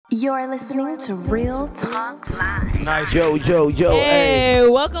You're listening to Real Talk Live. Nice. Yo, Hey,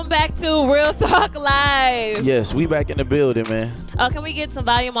 welcome back to Real Talk Live. Yes, we back in the building, man. Oh, can we get some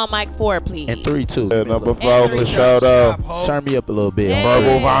volume on mic 4, please? And 3, 2. Yeah, number And 5 for three. shout out. Turn me up a little bit. Hey.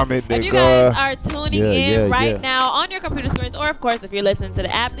 Verbal vomit, If you guys nigga. are tuning in right now on your computer screens, or of course if you're listening to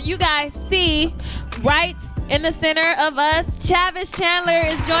the app, then you guys see right in the center of us, Chavis Chandler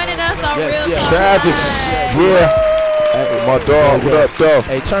is joining us on Yes, Real yes. Talk Travis, Live. yeah. Hey, my dog, what up, dog?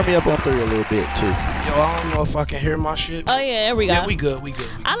 Hey, turn me up on 3 a little bit, too. Yo, I don't know if I can hear my shit. Oh yeah, there we go. Yeah, we good.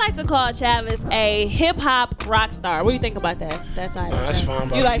 I like to call Chavis a hip hop rock star. What do you think about that? That's how. That's fine,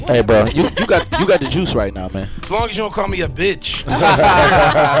 bro. You like? Hey, bro, you got the juice right now, man. As long as you don't call me a bitch.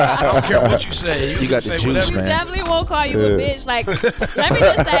 I don't care what you say. You can got say the juice, whatever. man. Definitely won't call you a bitch. Like, let me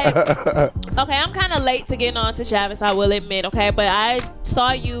just say, okay, I'm kind of late to getting on to Chavis, I will admit, okay? But I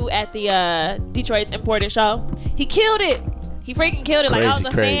saw you at the Detroit's Imported show. He killed it. He freaking killed it. Like, I was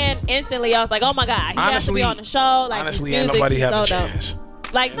a fan instantly. I was like, oh my God, he has to be on the show. Like, honestly, his ain't music nobody is have a so dope. chance.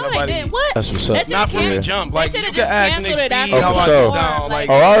 Like, no, they nobody- didn't. What? That's what's up. They Not just from the canceled- jump. they Like, you should've can just ask canceled Nick it after Speed how the I show. go down. Like,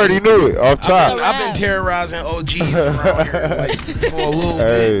 Oh, I already knew it off top. I've been terrorizing OGs around here like, for a little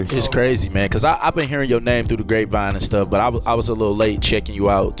Hey. bit. It's crazy, man, because I've been hearing your name through the grapevine and stuff, but I was a little late checking you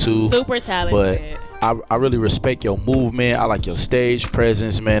out, too. Super talented. I really respect your movement. I like your stage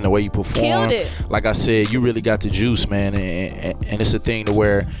presence, man, the way you perform. Killed it. Like I said, you really got the juice, man, and it's a thing to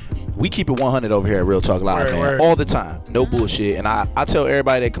where we keep it 100 over here at Real Talk Live, man, Word. all the time. No bullshit. And I tell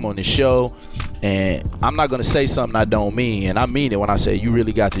everybody that come on this show, and I'm not going to say something I don't mean, and I mean it when I say you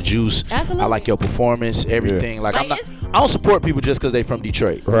really got the juice. Absolutely. I like your performance, everything. Like, Like, I don't support people just because they from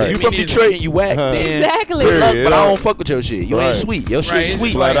Detroit. Right. If you Me from neither. Detroit and you whack, then Exactly. good luck, Period. but I don't fuck with your shit. You ain't Right. sweet. Your shit Right, it's sweet.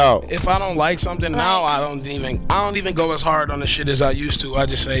 just Flat like, out. if I don't like something now, I don't even go as hard on the shit as I used to. I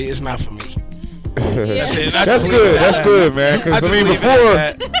just say it's not for me. That's it. I That's just leave good. it at That's that. good, man. Because I just mean, leave it before,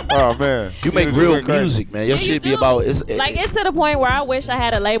 at that. oh man, You make Niggas real went crazy. music, man. Your Yeah, you shit be do. about Like, it's to the point where I wish I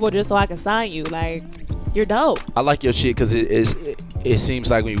had a label just so I could sign you. Like, you're dope. I like your shit because it seems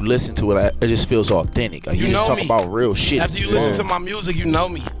like when you listen to it, it just feels authentic. Like, you You just know talk me. about real shit. After you listen to my music, you know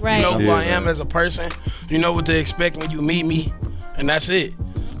me. Right. You know who Yeah, I am man. as a person. You know what to expect when you meet me, and that's it.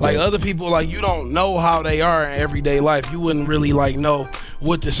 Like other people, like you don't know how they are in everyday life. You wouldn't really like know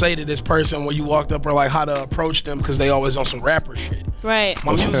what to say to this person when you walked up or like how to approach them because they always on some rapper shit. Right.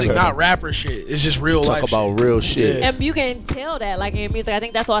 My music not rapper shit. It's just real talk life about shit. real shit. Yeah. And you can tell that, like, in music. I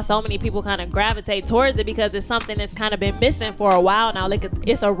think that's why so many people kind of gravitate towards it because it's something that's kind of been missing for a while now. Like,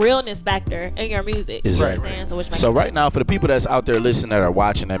 it's a realness factor in your music. You know what I'm Exactly. saying? So, which makes So sense. right now, for the people that's out there listening that are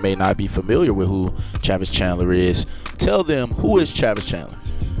watching that may not be familiar with who Chavis Chandler is, tell them who is Chavis Chandler.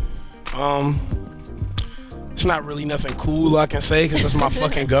 It's not really nothing cool I can say because that's my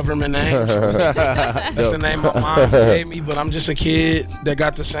fucking government name. That's the name my mom gave me, but I'm just a kid that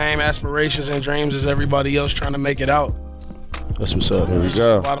got the same aspirations and dreams as everybody else trying to make it out. That's what's up. There we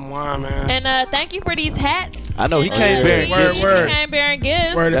go. Bottom line, man. And thank you for these hats. I know he And, came bearing Word, gifts. word. He came bearing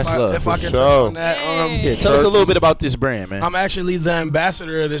gifts. Word, That's love, if I for can sure. touch on that, Hey. Yeah, tell us a little bit about this brand, man. I'm actually the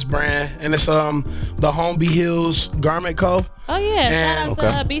ambassador of this brand, and it's the Homeby Hills Garment Co. Oh, yeah. And-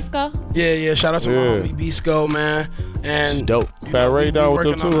 Shout out to Bisco. Yeah. Shout out to Yeah. my homie Bisco, man. It's And dope. you Fat know, Ray we down with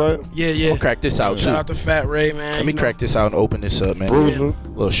working them too, on- right? Yeah. We'll crack this out, Shout too. out to Fat Ray, man. Let me You know, crack this out and open this up, man. Bruiser.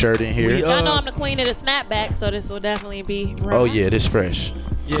 Little shirt in here. We, Y'all know I'm the queen of the snapback, so this will definitely be right. Oh, yeah, this fresh.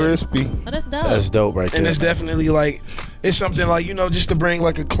 yeah. Crispy. Oh, that's dope. That's dope right there. And it's man. definitely like it's something like just to bring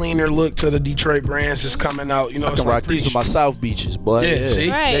like a cleaner look to the Detroit brands that's coming out. I It's can like rock these with my South Beaches, boy. Yeah, see,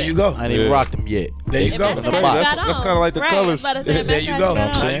 Right. there you go. I ain't even Yeah. rocked them yet. There you They go. still in the That's box. got That's on. kinda like the Right, colors. I was about to say, There you that's go. how Know what I'm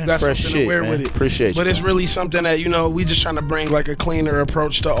got on. saying? You got Fresh something to shit, wear man. with it. Appreciate But you. it's really something that we just trying to bring like a cleaner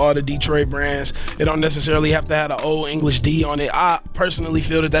approach to all the Detroit brands. It don't necessarily have to have the old English D on it. I personally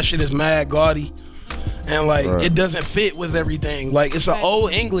feel that shit is mad gaudy. And like Right. it doesn't fit with everything. Like it's an Right.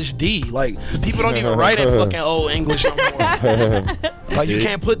 old English D. Like people don't even write in fucking old English no more. Like you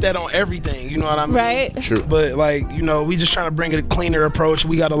can't put that on everything. You know what I mean? Right. True. But like we just trying to bring a cleaner approach.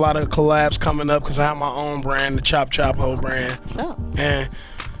 We got a lot of collabs coming up because I have my own brand, the Chop Chop Ho brand, Oh. and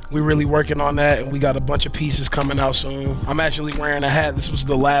we really working on that. And we got a bunch of pieces coming out soon. I'm actually wearing a hat. This was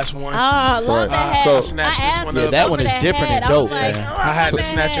the last one. Oh, I love Right. that hat. So- I snatched this asked one you up. Yeah, that for one is different hat. and I was dope, like, man. oh, I had to that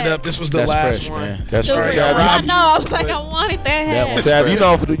snatch it hat. up. This was the That's last fresh, one. man. That's Super fresh. Yeah, dope. I robbed know. I was like, I wanted that That hat. one's Tab, fresh.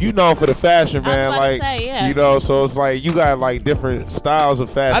 you known for the fashion, I was man. about to Like say, yeah. so it's like you got like different styles of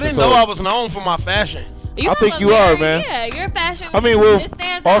fashion. I didn't so, know I was known for my fashion. You I think have you a are, very- man. Yeah, your fashion. I mean, well, it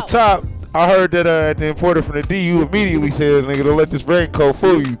stands off out. top, I heard that at the importer from the D, you immediately said, "Nigga, don't let this raincoat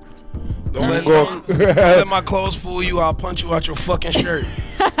fool you." Don't let, Go- don't let my clothes fool you. I'll punch you out your fucking shirt.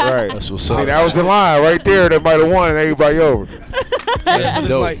 Right. That's what's See, up. that was the line right there that might have won everybody over. That's It's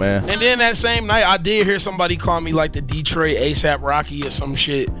dope, man. And then that same night, I did hear somebody call me like the Detroit ASAP Rocky or some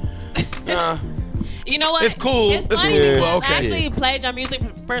shit. You know what? It's cool. It's It's funny cool. because Okay. I actually played your music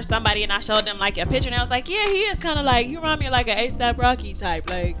for somebody, and I showed them like your picture, and I was like, yeah, he is kind of like, you remind me of like an A$AP Rocky type,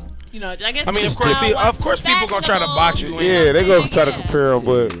 like, you know. I guess. I mean, it's of course, style, of course, people gonna try to box you in. Yeah, they gonna try to Yeah. compare him,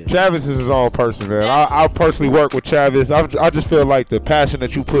 but Chavis is his own person, man. I personally work with Chavis. I just feel like the passion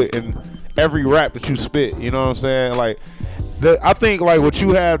that you put in every rap that you spit, you know what I'm saying? Like, I think like what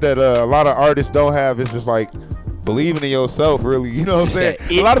you have that a lot of artists don't have is just like believing in yourself, really. You know what I'm saying?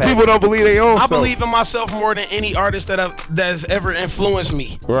 that A lot of people don't believe their own I self. believe in myself more than any artist that's ever influenced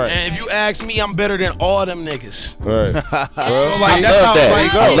me. Right. And if you ask me, I'm better than all them niggas. Right. So like I that's love how that.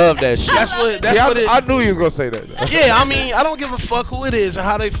 like I love that shit. that's what that's Yeah, what it. I knew you was gonna say that. Though. Yeah, I mean, I don't give a fuck who it is and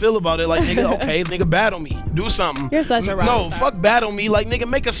how they feel about it. Like, nigga, okay, nigga, battle me, do something. You're such a rock No, star. fuck battle me. Like, nigga,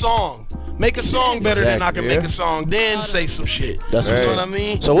 make a song. Make a song better than I can Exactly, make yeah. a song. Then say some shit. That's You what's know up. what I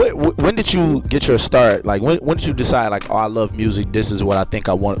mean? So when did you get your start? Like when did you decide like, oh, I love music. This is what I think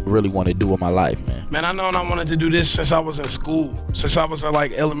I really want to do with my life, man. Man, I known I wanted to do this since I was in school. Since I was in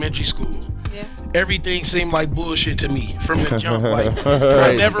like elementary school. Yeah. Everything seemed like bullshit to me from the jump. Like, I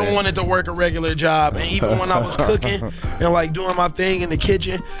Crazy, never man. wanted to work a regular job, and even when I was cooking and like doing my thing in the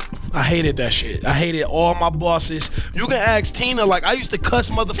kitchen, I hated that shit. I hated all my bosses. You can ask Tina. Like, I used to cuss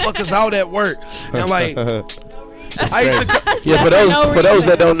motherfuckers out at work, and like, I used to. Yeah, for no those reason.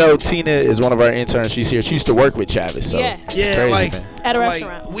 that don't know, Tina is one of our interns. She's here. She used to work with Chavis, so Yeah. it's Yeah, crazy, like, man. At a like,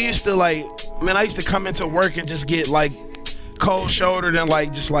 restaurant. we used to like, man, I used to come into work and just get like cold shouldered and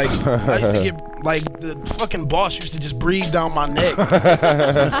like just like I used to get like the fucking boss used to just breathe down my neck.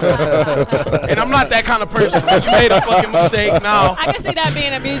 And I'm not that kind of person. Like, you made a fucking mistake now. I can see that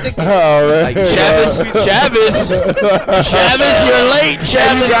being a music. Oh, man. Like Chavis, you're late,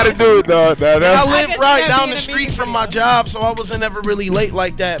 Chavis. You gotta do it, though. Now, And I that's, lived can see right that down being the a street music from my video. job, so I wasn't ever really late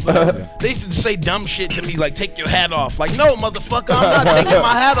like that. But they used to say dumb shit to me, like take your hat off. Like, no, motherfucker, I'm not taking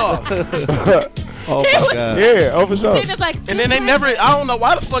my hat off. Oh my god. yeah, oh, for sure. They just like, And then they never, I don't know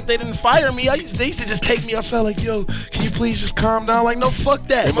why the fuck they didn't fire me. They used to just take me outside like, yo, can you please just calm down? Like, no, fuck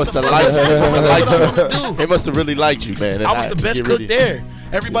that. They must have Motherfucker, liked you. that's what I wanna do. They must have really liked you, man. and I was the best get cook really- there.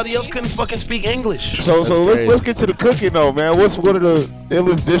 Everybody else couldn't fucking speak English. So That's let's crazy. get to the cooking, though, man. What's one of the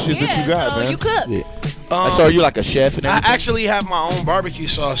illest dishes yeah, that you got, so man? you cook. Yeah. Like, so are you like a chef and I everything? actually have my own barbecue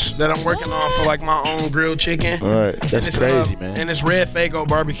sauce that I'm working on for like my own grilled chicken. All right. And That's it's, crazy, man. And it's red Fago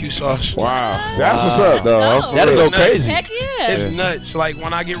barbecue sauce. Wow. That's what's up, though. Wow. I'm for That'll real. go crazy. Heck yeah. It's nuts. Like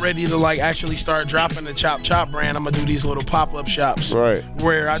when I get ready to like actually start dropping the Chop Chop brand, I'm gonna do these little pop-up shops. Right.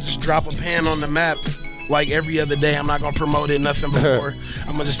 Where I just drop a pan on the map like every other day. I'm not gonna promote it, nothing before.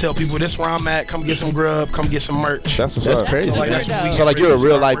 I'm gonna just tell people this where I'm at. Come get some grub, come get some merch. That's what's That's up. crazy, So, like, man. that's what we So get like you're a ready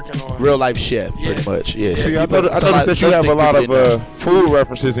to start working on. real life chef, pretty Yeah. much. Yeah. See, I people- noticed somebody- that you have a think lot of people didn't know. food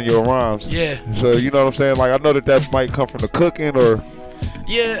references in your rhymes. Yeah. So, you know what I'm saying? Like, I know that might come from the cooking or...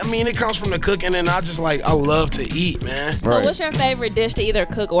 Yeah, I mean it comes from the cooking and I just like I love to eat, man. So Right. what's your favorite dish to either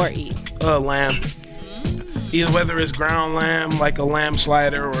cook or eat? Lamb. Either whether it's ground lamb, like a lamb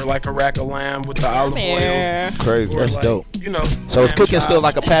slider, or like a rack of lamb with the olive oil. There. Crazy. Or That's like, dope. You know. So is lamb cooking still chops.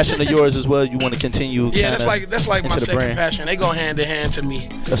 like a passion of yours as well? You want to continue? Yeah, that's like my into the second brand? passion. They go hand in hand to me.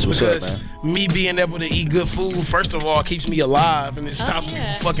 That's what's up, because man. me being able to eat good food, first of all, keeps me alive and it stops me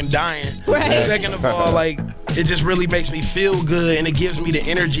yeah. from fucking dying. Right. Second of all, like it just really makes me feel good and it gives me the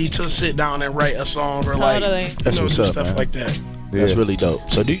energy to sit down and write a song or like Totally. you That's know, what's do up, stuff man. like that. That's Yeah. really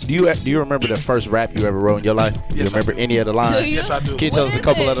dope. So do you remember the first rap you ever wrote in your life? Do you Yes, I remember do. any of the lines? Do you? Yes, I do. Can you tell us a What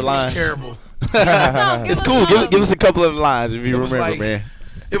couple is of the it? lines? It's terrible. No, It's give cool. us some. Give us a couple of the lines if you It was remember, like- man.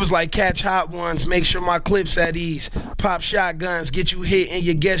 It was like catch hot ones, make sure my clips at ease. Pop shotguns, get you hit in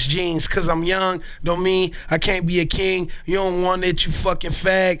your Guess jeans. Cause I'm young, don't mean I can't be a king. You don't want it, you fucking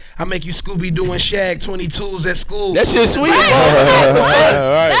fag. I make you Scooby-Doo and Shag, 22s at school. That shit sweet, bro.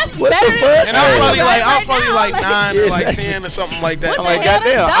 Right. That's What the better fuck? than And I was probably right like, now. like 9 or like Exactly. 10 or something like that. I'm like, the hell?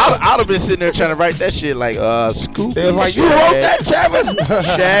 goddamn, That's I'd have been sitting there trying to write that shit like, Scoop. It was like, you wrote that, Chavis?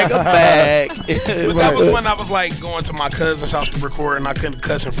 Shag a bag. But that was when I was like going to my cousin's house to record and I couldn't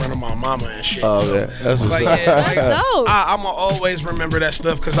cuss in front of my mama and shit. Oh, So, yeah. That's what's like, up. yeah, like, That's dope. I'ma always remember that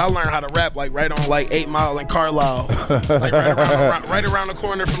stuff because I learned how to rap like right on like 8 Mile in Carlisle, like right around the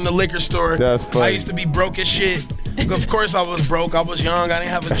corner from the liquor store. That's funny. I used to be broke as shit. Of course I was broke. I was young. I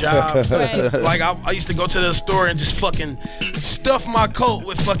didn't have a job. Right. Like I used to go to the store and just fucking stuff my coat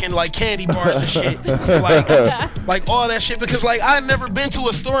with fucking like candy bars and shit. like all that shit because like I had never been to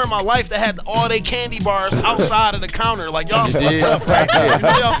a store in my life that had all they candy bars outside of the counter. Like y'all fucked did? up, right?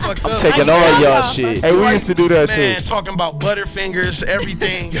 y'all fucked up. I'm taking all y'all shit. Hey, we used to do that Man, too. talking about Butterfingers,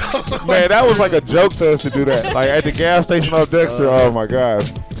 everything. Man, that was like a joke to us to do that. Like at the gas station on Dexter. Oh my God.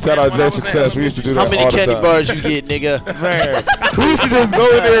 Shout out when Jay I was in Success. We used to do that How many all the candy time. bars you get, nigga? Man, we used to just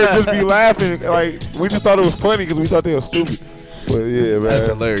go in there and just be laughing. Like we just thought it was funny because we thought they were stupid. But yeah, man, That's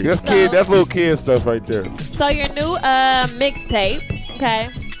hilarious. That's little kid stuff right there. So your new mixtape, okay?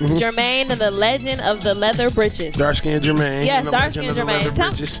 Jermaine and the Legend of the Leather Britches. Dark Skin Jermaine. Yes, and the Dark Legend Skin of the Leather Jermaine.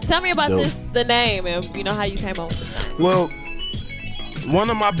 Bridges. Tell me about Dope. the name and how you came up with this name. Well, one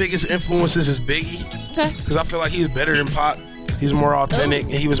of my biggest influences is Biggie, Okay. because I feel like he's better than Pop. He's more authentic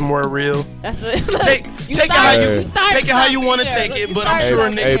and he was more real. That's it. Take it how you want to take it, but I'm sure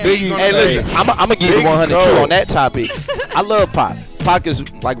Hey, niggas Biggie- gonna Hey, say- listen, I'm gonna give you Big 100 go. too on that topic. I love Pac. Pac is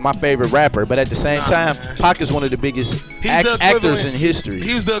like my favorite rapper, but at the same time, man. Pac is one of the biggest He's the actors equivalent- in history.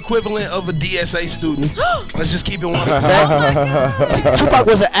 He was the equivalent of a DSA student. Let's just keep it 100. Tupac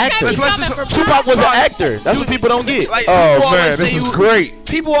was an actor. Let's just- Tupac was an actor. That's what people don't get. Like, Oh people man, always this say is you- great.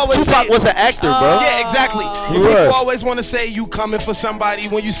 People always Tupac say, was an actor, bro. Yeah, exactly. He People was. always want to say you coming for somebody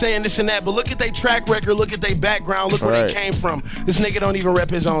when you saying this and that, but look at their track record, look at their background, look where Right. they came from. This nigga don't even rep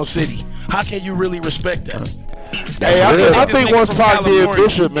his own city. How can you really respect that? Hey, I real. think Nigga once from Pac did California.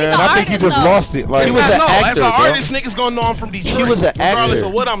 Bishop, man, He's an I think he artist, just though. lost it. Like He was I an know, actor, as an bro. artist, niggas gonna know I'm from Detroit. He was an regardless actor.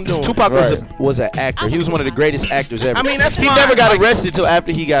 of what I'm doing. Tupac Right. was an actor. He was one of the greatest actors ever. I mean, that's he fine. never got Like, arrested till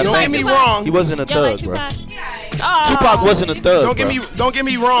after he got Don't get famous. me wrong. He wasn't a You like thug, bro. Tupac? Tupac wasn't a thug. Don't get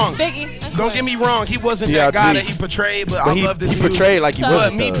me wrong. Biggie. That's Don't cool. get me wrong. He wasn't Yeah, that guy I that he portrayed, but But I love this he portrayed like he So- was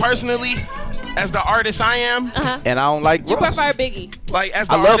But a me thug. personally, as the artist I am, Uh-huh. And I don't like You Ross. prefer Biggie. like as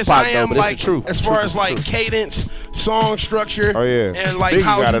the I love artist Pac, I though, am, but it's like the truth. as The far truth as is like the truth. cadence, song structure, Oh, yeah. and like Biggie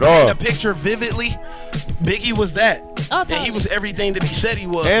how got you it paint all. the picture vividly. Biggie was that, Oh, and he totally. was everything that he said he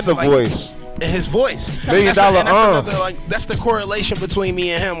was. And the Like, voice. and his voice. $1 million arms. That's the correlation between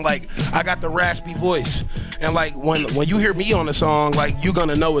me and him. Like I got the raspy voice, and like when you hear me on the song, like you're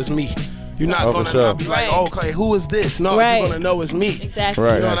gonna know it's me. You're not Oh, for gonna sure. not be like, Right. oh, okay, who is this? No, Right. you're gonna know it's me. Exactly.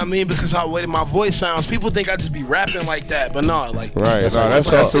 Right. You know what I mean? Because how way my voice sounds, people think I just be rapping like that, but no, like Right. That's No, how that's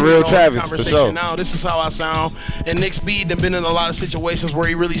you talk. the real the Chavis for conversation sure. now. This is how I sound. And Nick Speed done been in a lot of situations where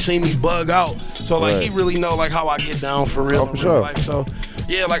he really seen me bug out. So like Right. he really know like how I get down for real Oh, in for real sure. life. So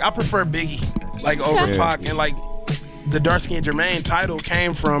yeah, like I prefer Biggie like over Yeah. Pac, and like the Dark Skin Jermaine title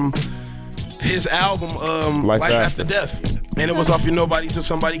came from his album Life Life After. After Death. And it was off You're Nobody Till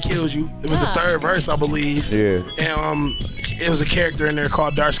Somebody Kills You. It was the Ah. third verse, I believe. Yeah. And it was a character in there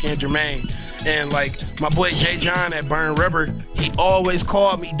called Dark Skin Jermaine. And like my boy Jay John at Burn Rubber, he always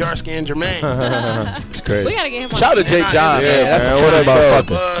called me Dark Skin Jermaine. It's crazy. We gotta get him on. Shout out to Jay And John, I- man. Yeah, That's man. a What funny up,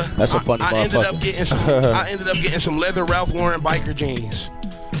 though? motherfucker. That's a funny I ended up motherfucker. getting some. I ended up getting some leather Ralph Lauren biker jeans,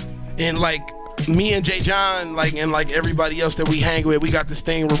 and like me and Jay John, like and like everybody else that we hang with, we got this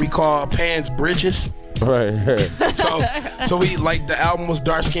thing where we call pants britches. Right. So we like the album was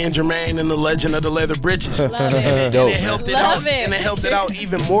Dark Skin Jermaine and the Legend of the Leather Britches. Love it. And Dope, it helped it Love out, it. and it helped it out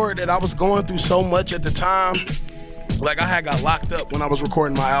even more that I was going through so much at the time. Like I had got locked up when I was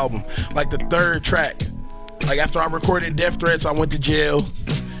recording my album. Like the third track. Like after I recorded Death Threats, I went to jail,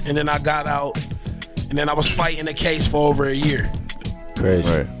 and then I got out, and then I was fighting a case for over a year.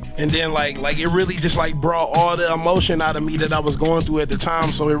 Crazy. Right. And then like it really just like brought all the emotion out of me that I was going through at the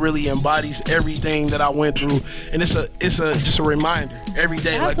time. So it really embodies everything that I went through. And it's just a reminder every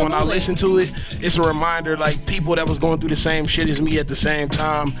day. Like when I Absolutely. listen to it, it's a reminder like people that was going through the same shit as me at the same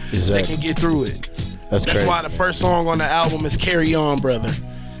time, Exactly. they can get through it. That's That's crazy. why the first song on the album is Carry On, Brother.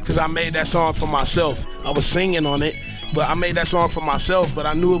 Because I made that song for myself. I was singing on it, but I made that song for myself, but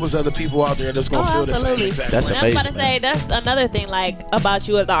I knew it was other people out there that's going to feel the same absolutely. exact That's way. And I was about to amazing, say, that's another thing, like, about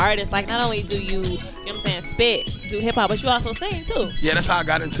you as an artist. Like, not only do you know what I'm saying, spit, do hip-hop, but you also sing, too. Yeah, that's how I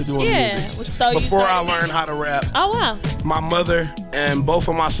got into doing Yeah. music. So you Before I started- learned how to rap, Oh, wow. my mother and both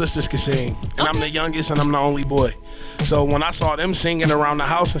of my sisters could sing, and I'm the youngest and I'm the only boy. So when I saw them singing around the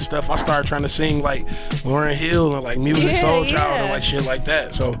house and stuff, I started trying to sing like Lauryn Hill and like Music Yeah, Soul Child yeah. and like shit like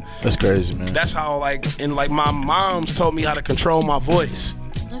that. So That's crazy, man. that's how like, and like my mom's told me how to control my voice.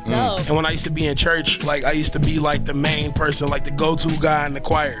 That's dope. And when I used to be in church, like I used to be like the main person, like the go-to guy in the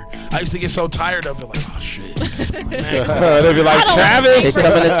choir. I used to get so tired of it, like, oh shit. Like, man, come on. They'd be like, I don't Travis. They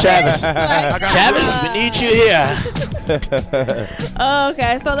coming to Chavis. Like, Chavis, we need you here.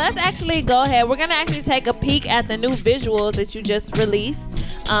 Okay, so let's actually go ahead. We're gonna actually take a peek at the new visuals that you just released.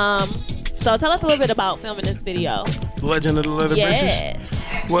 So tell us a little bit about filming this video. Legend of the Leather Yes.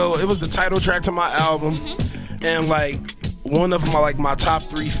 Britches. Well, it was the title track to my album, and like one of my top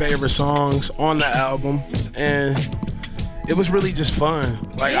 3 favorite songs on the album, and it was really just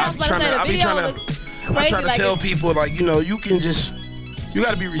fun. Like Yeah, I I was be about to trying say, to, the I be video trying looks to, I crazy, try to like tell it's- people like you know you can just you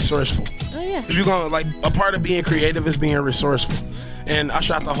got to be resourceful. Oh yeah. If you're gonna like, a part of being creative is being resourceful. And I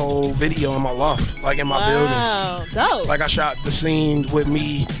shot the whole video in my loft, like in my building. Wow, dope. Like I shot the scene with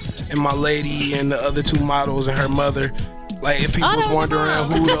me and my lady and the other 2 models and her mother. Like if people was wondering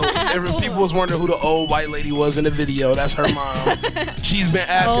people was wondering who the old white lady was in the video, that's her mom. She's been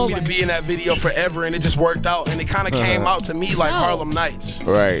asking me to be in that video forever, and it just worked out. And it kind of came out to me like Harlem Nights.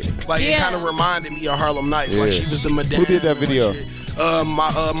 Right. Like it kind of reminded me of Harlem Nights. Like she was the madame. Who did that video? My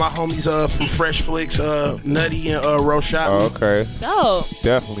homies from Fresh Flicks, Nutty and Roshat. Oh, okay. Dope.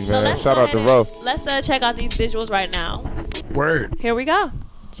 Definitely, So man. Shout out to Ro. Let's check out these visuals right now. Word. Here we go.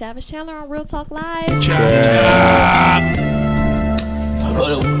 Chavis Chandler on Real Talk Live.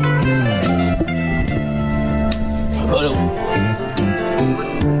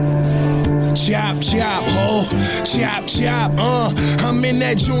 Chop, chop, ho, chop, chop, I'm in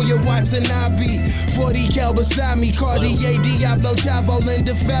that Junior Watanabe, 40 cal beside me, Cartier, Diablo, Chavo,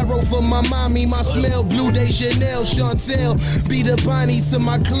 Linda Farrow for my mommy, my smell, Blue Day, Chanel, Chantel, be the Bonnie to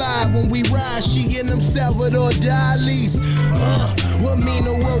my Clyde, when we ride, she in them Salvador Dali's, what mean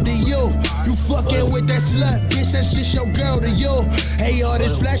the world to you? You fucking with that slut, bitch, that's just your girl to you. Hey, all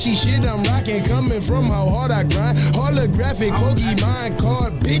this flashy shit I'm rocking, coming from how hard I grind, holographic, Hoagie, mine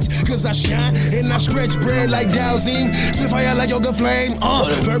card, bitch, cause I shine, and I stretch bread like Dowsing, spit fire like yoga flame,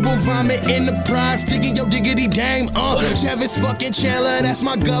 verbal vomit in the prize, digging your diggity dame, Chavis fucking Chandler, that's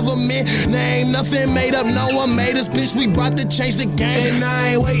my government name, nothing made up, no one made us, bitch, we bout to change the game, and I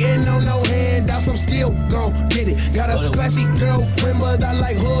ain't waiting on no handouts, I'm still gon' get it, got a classy girlfriend, but I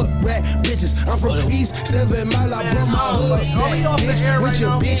like hood rat bitches, I'm from the East, 7 Mile, I brought my hood back, bitch, with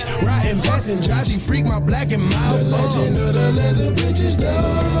your bitch, riding passenger, she freak my black and miles, legend of the leather bridges,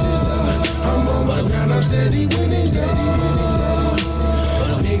 I'm on my grind, I'm steady winning,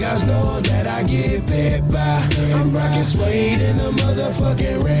 niggas know that I get paid by. I'm rocking suede in the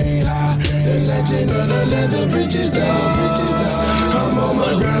motherfucking rain high. The legend of the leather bridges, I'm on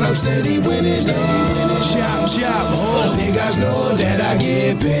my grind, I'm steady winning, Chop, chop, niggas know that I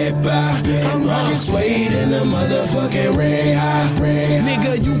get paid by. I'm rocking suede in the motherfucking rain high.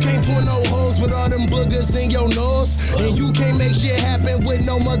 Nigga, you can't pull no holes with all them boogers in your nose. And you can't make shit happen with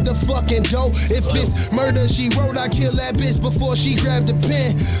no motherfucking dough. If it's murder, she wrote, I kill that bitch before she grabbed the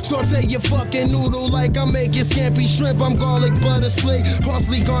pen. Saute your fucking noodle like I'm making scampi shrimp. I'm garlic butter slick,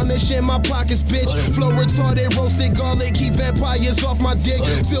 parsley garnish in my pockets, bitch. Flow retarded, roasted garlic, keep vampires off my dick.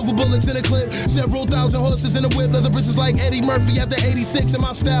 Silver bullets in a clip, several thousand horses in a whip. Leather britches like Eddie Murphy after 86. And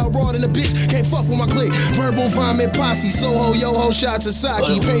my style raw than a bitch, can't fuck with my clique. Verbal vomit posse, Soho, yo-ho, shots of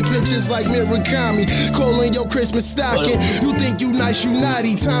sake. Paint pictures like Murakami, calling your Christmas stocking. You think you nice, you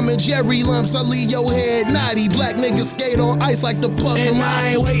naughty. Tom and Jerry lumps, I leave your head naughty. Black niggas skate on ice like the puff. And I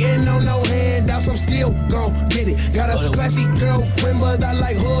ain't waiting on no handouts, I'm still gon' get it. Got a classy girlfriend, but I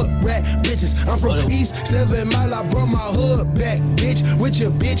like hood rat bitches. I'm from the East, 7 Mile, I brought my hood back, bitch. With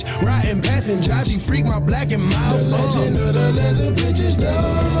your bitch, riding passenger, she freak my black and miles. Legend of the leather bridges,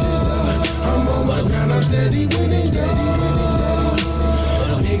 I'm on my grind, I'm steady winning,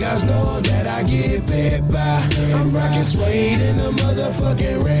 niggas know that I get paid by. I'm rocking suede in the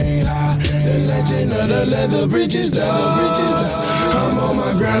motherfucking rain high. The legend of the leather bridges, I'm on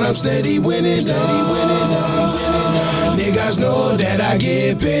my grind, I'm steady winning, niggas know that I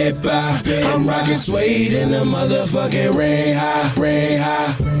get paid by. I'm rocking suede in the motherfucking rain high.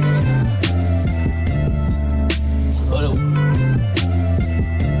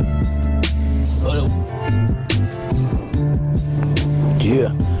 Yeah.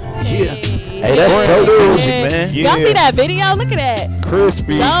 Hey, Hey, that's dope music, man. Y'all see that video? Look at that.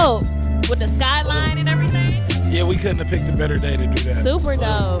 Crispy. Dope. With the skyline and everything. Yeah, we couldn't have picked a better day to do that. Super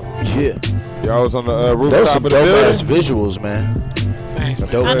dope. Yeah. Y'all was on the Those rooftop some of the dope ass building. visuals, man. Thanks,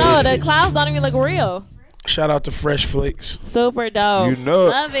 Dope I know, ass the visuals. clouds don't even look real. Shout out to Fresh Flicks. Super dope. You know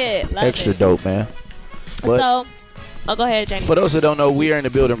it. Love it. Love Extra it. dope, man. But So, go ahead, Jamie. for those that don't know, we are in the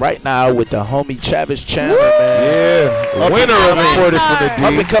building right now with the homie Chavis Chandler, man. Yeah. Up Winner and of coming- Imported from Up the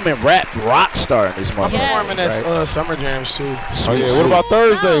and D. coming rap rock star in this I'm motherfucker. Yeah. performing at Right. Summer Jams too. Oh yeah. What about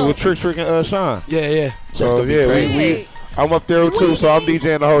Thursday with Trick and Sean? Yeah. That's So gonna be yeah, crazy. we I'm up there too. So I'm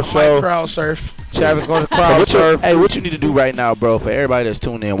DJing the whole Might show. crowd surf. Chavis going to So crowd what you, surf. hey, what you need to do right now, bro, for everybody that's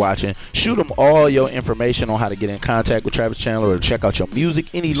tuning in watching, shoot them all your information on how to get in contact with Chavis Chandler or check out your music.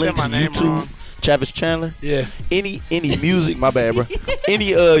 Any Said links my name YouTube, wrong. Chavis Chandler. Yeah. Any music, my bad, bro.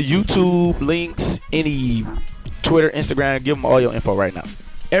 Any YouTube links, any Twitter, Instagram, give them all your info right now.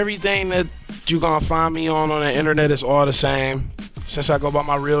 Everything that you gonna find me on the internet is all the same. Since I go by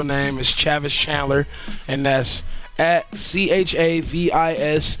my real name, it's Chavis Chandler, and that's at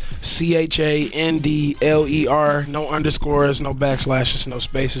ChavisChandler. No underscores, no backslashes, no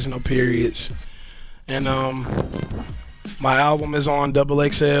spaces, no periods. And my album is on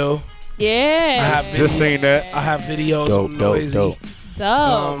XXL. Yeah. Just seen that. I have videos Dope, on Noisy. Dope.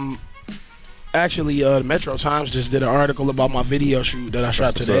 Actually, the Metro Times just did an article about my video shoot that I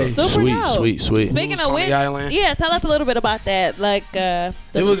shot today. Super Sweet, dope. sweet. Speaking of Coney which, Island. yeah, tell us a little bit about that. Like,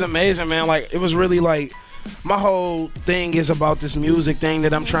 It was amazing, man. Like, it was really like, my whole thing is about this music thing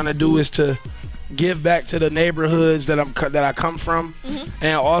that I'm trying to do is to give back to the neighborhoods that I come from,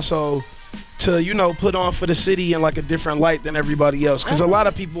 and also to, you know, put on for the city in like a different light than everybody else. Because a lot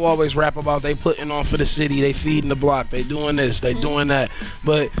of people always rap about they putting on for the city, they feeding the block, they doing this, they doing that.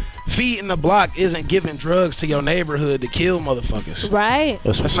 But feeding the block isn't giving drugs to your neighborhood to kill motherfuckers. right.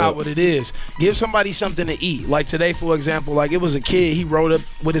 That's not what it is. Give somebody something to eat. Like today, for example, like it was a kid, he rode up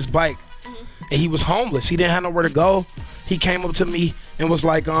with his bike and he was homeless. He didn't have nowhere to go. He came up to me and was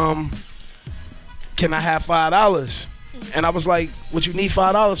like, can I have $5? And I was like, what you need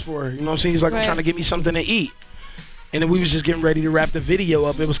 $5 for? You know what I'm saying? He's like, I'm trying to get me something to eat. And then we was just getting ready to wrap the video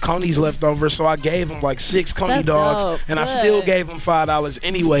up. It was Coney's leftovers, so I gave him like 6 Coney That's dogs, dope. and I Good. still gave him $5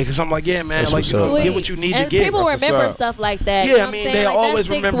 anyway, because I'm like, yeah, man, That's like what's you know, up. get what you need and to get. people That's what's remember up. stuff like that. Yeah, you know I what mean, I'm they saying? Like, always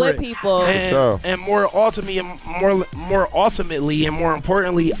that sticks remember with it. people. And more ultimately, and more ultimately, and more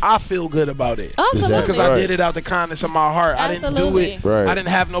importantly, I feel good about it. Absolutely. Because I did it out the kindness of my heart. I didn't do Absolutely. it. Right. I didn't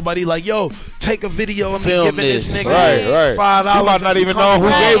have nobody like, yo, take a video of me Film giving this this. nigga Right. $5. You might not even know who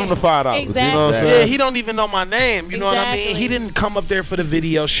Right. gave him the $5. You know what I'm Exactly. Yeah, saying? he don't even know my name. You know what I mean? Exactly. He didn't come up there for the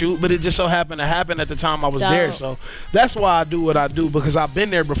video shoot, but it just so happened to happen at the time I was there. Dope. So that's why I do what I do, because I've been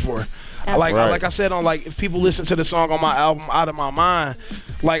there before. Like Right. like I said on like, if people listen to the song on my album Out of My Mind,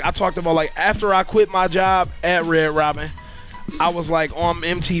 like I talked about like after I quit my job at Red Robin, I was like on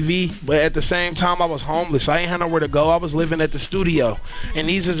MTV, but at the same time I was homeless. I ain't had nowhere to go. I was living at the studio, and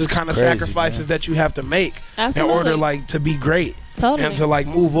these are the kind of Crazy, sacrifices that you have to make Absolutely. in order like to be great. Totally. And to like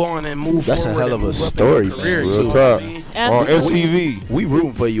move on and move That's a forward. hell and of a move up in story, your career, man. too. Real talk. I mean, On Absolutely. MTV. We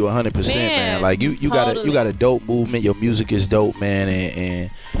rooting for you 100%, man. Like you totally. got a dope movement. Your music is dope, man, and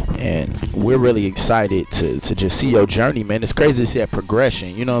we're really excited to just see your journey, man. It's crazy to see that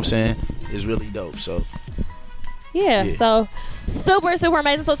progression. You know what I'm saying? It's really dope. So Yeah, Yeah. so super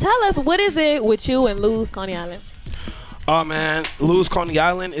amazing. So tell us, what is it with you and Luz Coney Island? oh man, Luz Coney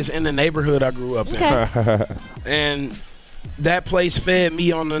Island is in the neighborhood I grew up in. Okay. And that place fed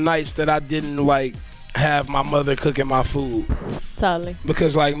me on the nights that I didn't like have my mother cooking my food, Totally.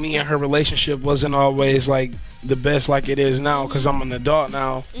 because like me and her relationship wasn't always like the best like it is now, because I'm an adult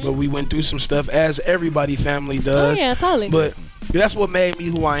now, but we went through some stuff as everybody family Oh does. yeah, totally. But that's what made me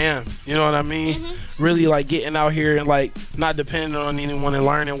who I am. You know what I mean? Really like getting out here and like not depending on anyone and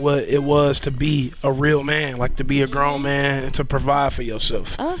learning what it was to be a real man, like to be a grown man and to provide for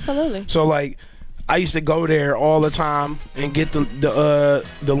yourself. Absolutely. So like I used to go there all the time and get the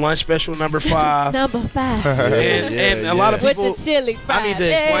lunch special number 5. Number 5. and a lot of With people the chili fries. I need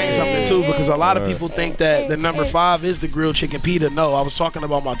to explain something too, because a lot of Right. people think that the number 5 is the grilled chicken pita. No, I was talking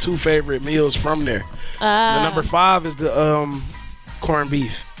about my 2 favorite meals from there. The number 5 is the corned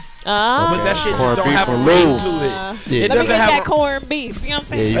beef. But that shit Corned just don't beef have a from ring Luz. to it. Yeah. It Let me doesn't get have that a, corned beef. You know what I'm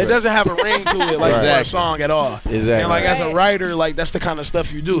saying? Yeah, it doesn't have a ring to it like for a Exactly. song at all. Exactly. And like as a Right. writer, like that's the kind of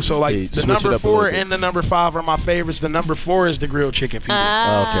stuff you do. So like Yeah, the switch it number up a little 4 bit. and the number 5 are my favorites. The number 4 is the grilled chicken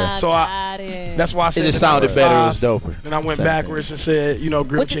pita. Okay. So got it. That's why I It said just the number sounded better. It 5. was doper. Then I went Same backwards and said, you know,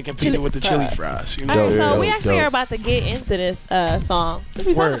 grilled With the chicken chili pita with the chili fries. fries. You All know, right, so Dope, we dope, actually dope. are about to get into this song. Since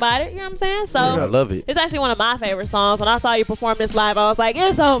we talking Word. about it, you know what I'm saying? So I love it. it's actually one of my favorite songs. When I saw you perform this live, I was like,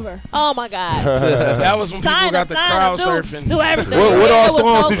 it's over. Oh my God. that was when people Sign got up, the sign crowd up, do surfing. everything. What Yeah, all it was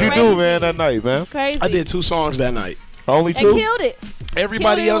songs so did you do, crazy. man, that night, man? Crazy. I did 2 songs that night. Only And 2? killed it.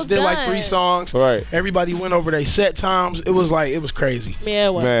 Everybody Killed else did like done. 3 songs. Right. Everybody went over their set times. It was crazy. Yeah,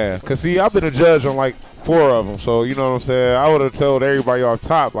 it was. Man, cause see, I've been a judge on like 4 of them, so you know what I'm saying. I would have told everybody off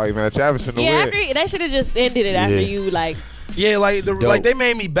top, like, man, Chavis finna Yeah, win. after they should have just ended it after Yeah. you like. Yeah, like dope. they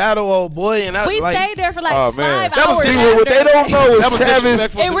made me battle old boy, and I We like stayed there for like Oh, man. 5 That was hours. the- See, what they after. don't know is that was Chavis.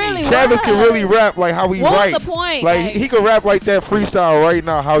 disrespectful It to really me. Chavis can really rap like how he What was writes. the point? Like Like- he can rap like that freestyle right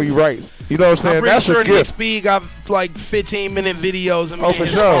now how he writes. You know what I'm saying? I'm pretty That's sure a Nick gift. Speed got like 15-minute videos of me Oh, on for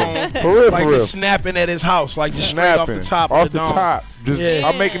his sure. phone, For real, like for real. just snapping at his house, like just straight Snapping off the top. off of the dome. top. Just Yeah.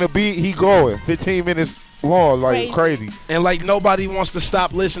 I'm making a beat, he going. 15 minutes long, like crazy. And like nobody wants to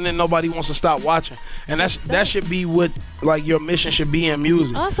stop listening, nobody wants to stop watching. And that should be what like your mission should be in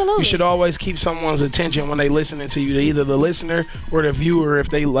music. Absolutely. You should always keep someone's attention when they listening to you, either the listener or the viewer if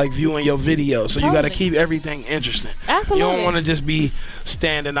they like viewing your video. So you got to keep everything interesting. Absolutely. You don't want to just be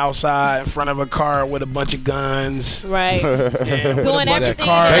standing outside in front of a car with a bunch of guns. Right. And Doing everything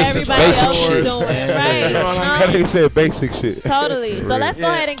that basic everybody else shit. is doing. Right. You know what I That nigga said basic shit. Totally. So let's go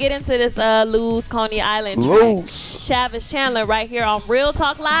ahead and get into this Lose Coney Island. Loose. Chavis Chandler right here on Real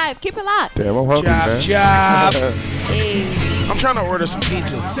Talk Live. Keep it locked. Damn, I'm hungry, man. Job. Hey. I'm trying to order some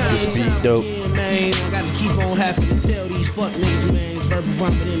pizza. This beat dope. Man, I gotta keep on having to tell these fuck niggas, man, it's verbal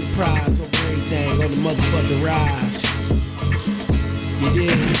vomit enterprise over everything on the motherfucking rise. You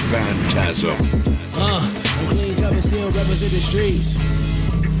dig? Phantasm. I'm clean cut but still represent the streets.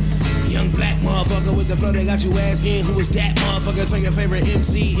 Young black motherfucker with the flow that got you asking who is that motherfucker? Turn your favorite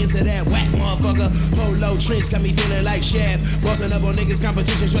MC into that whack motherfucker. Polo trench got me feeling like Shaft. Bossing up on niggas,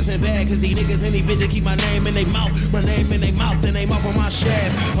 competition, stressing bad. Cause these niggas and these bitches keep my name in they mouth. My name in they mouth and they mouth on my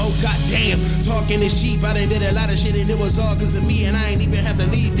shaft. Oh goddamn, talking is cheap. I done did a lot of shit and it was all cause of me. And I ain't even have to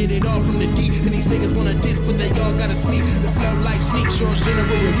leave, did it all from the deep. And these niggas wanna diss, but they all gotta sneak. The flow like sneak, shorts, general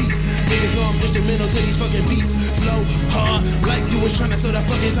release. Niggas know I'm instrumental to these fucking beats. Flow hard, like you was trying to sell the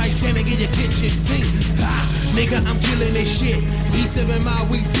fucking Titanic in your kitchen sink. Nigga, I'm killing this shit. E7 mile,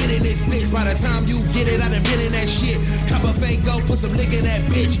 we been in this bitch. By the time you get it, I done been in that shit. Cop a fake go, put some lick in that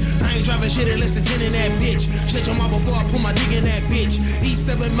bitch. I ain't driving shit unless the 10 in that bitch. Shut your mouth before I put my dick in that bitch.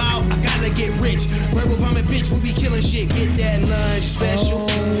 E7 mile, I gotta get rich. Verbal vomit, bitch, we be killing shit. Get that lunch special.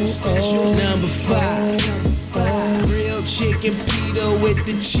 Special number 5. Real chicken pita with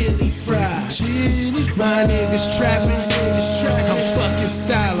the chili fries. My niggas trapping. I'm fucking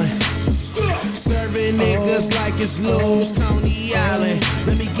styling. Serving niggas like it's Lose Coney Island.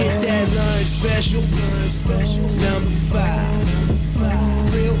 Let me get that lunch special. Number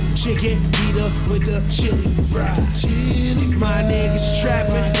 5. Real chicken pita with the chili fries. My niggas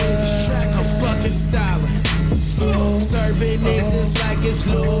trapping. I'm fucking styling. Serving niggas like it's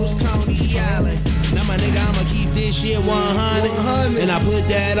Lose Coney Island. Now my nigga, I'ma keep this shit 100. And I put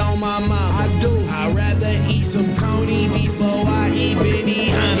that on my mama. I do. I'd rather eat some Coney before I eat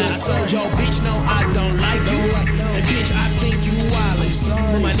Benihana. I told your bitch, no, I don't like you. And bitch, I think you wildin'.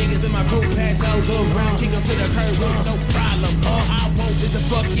 When my niggas in my crew pass hoes around, kick them to the curb with no problem. All I want is the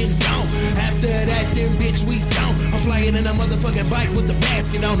fucking dome. After that, then bitch, we don't. I'm flying in a motherfucking bike with the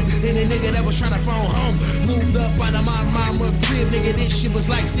basket on it. And the nigga that was trying to phone home moved up out of my mama crib. Nigga, this shit was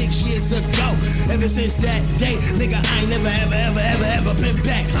like 6 years ago. Ever since that day, nigga, I ain't never been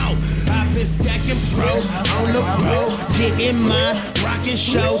back home. I've been stacking pros on the road, getting mine, rocking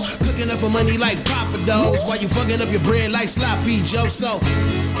shows, cooking up for money like Papa Do's, while you fucking up your bread like Sloppy Joe. So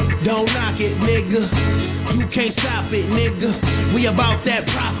don't knock it, nigga. You can't stop it, nigga. We about that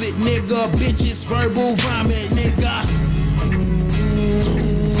profit, nigga. Bitches verbal vomit, nigga.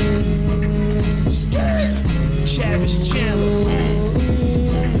 Skirt. Chavis Chandler.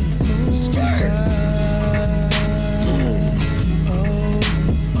 Skirt.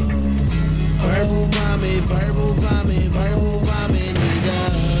 Verbal vomit, nigga.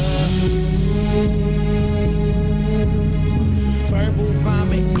 Verbal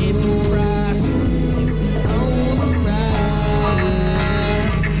vomit in the price. On the ride.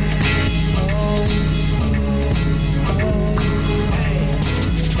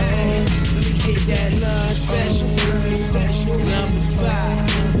 Hey, let me get that lunch special. Number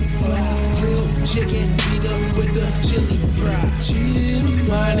 5. Real chicken pita with the chili fries.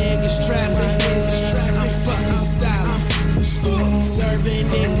 My niggas trapping. I'm fucking styling. Serving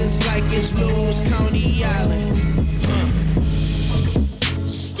niggas like it's Lose Coney Island.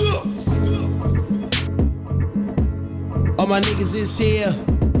 All my niggas is here.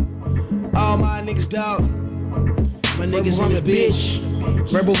 All my niggas dog. My niggas in this bitch.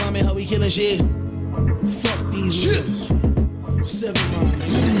 Verbal vomit, how we killing shit. Fuck these niggas. 7 mile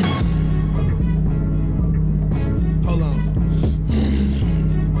niggas. Hold on.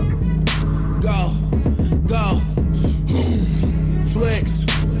 Go. Flex.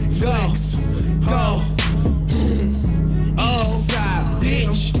 Go. Oh, side,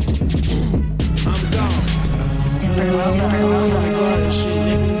 bitch. I'm gone. Shit,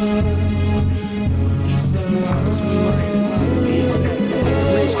 nigga. These 7 miles, we worried to be exact.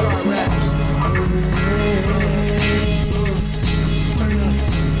 Rich car raps. Turn up.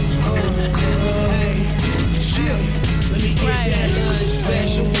 Hey, chill. Let me get that lunch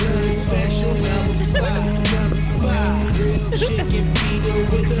special. Number 5. Real chicken beef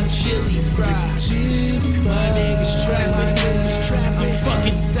nigga with a chili fry. My niggas trapping, I'm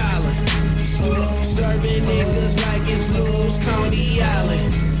fucking styling. Serving niggas like it's Lewis County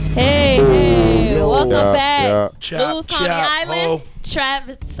Island. Hey, welcome back. Yeah. Lewis County Island.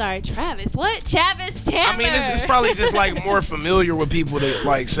 Travis. What? Chavis Chandler. I mean, it's probably just like more familiar with people to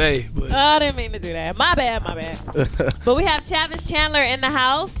like say. But. I didn't mean to do that. My bad. But we have Chavis Chandler in the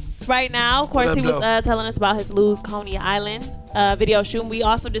house right now. Of course, he was telling us about his Lewis Coney Island video shoot. We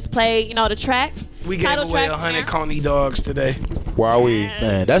also just played, the track. We gave away 100 Coney dogs today. Wow,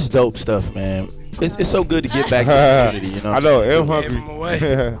 man, that's dope stuff, man. It's so good to get back to the community, I know, I'm hungry.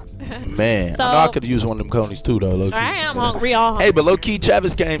 Man, So, I know I could use one of them conies too, though. Low-key. I am hungry, all hungry. Hey, but low-key,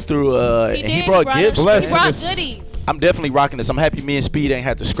 Chavis came through, and he brought gifts. He brought goodies. I'm definitely rocking this. I'm happy me and Speed ain't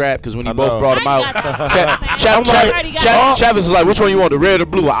had to scrap because when you both brought them out, Chavis was like, which one you want, the red or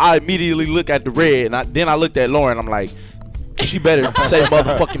blue? I immediately look at the red, and then I looked at Lauren. I'm like, she better say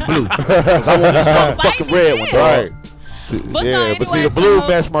motherfucking blue because I want this motherfucking red one, right? But but see, the blue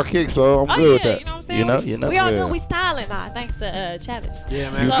matched my kick, so I'm good with that. You know what I'm saying? We all know we styling now, thanks to Chavis. Yeah,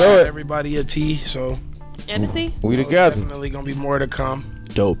 man. You know it. Everybody a T, so. And the C. We together. Definitely gonna be more to come.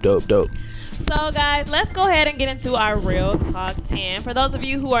 Dope. So, guys, let's go ahead and get into our Real Talk 10. For those of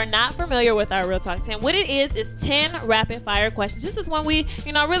you who are not familiar with our Real Talk 10, what it is 10 rapid-fire questions. This is when we,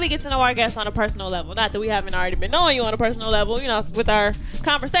 really get to know our guests on a personal level. Not that we haven't already been knowing you on a personal level, with our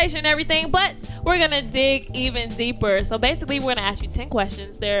conversation and everything, but we're going to dig even deeper. So, basically, we're going to ask you 10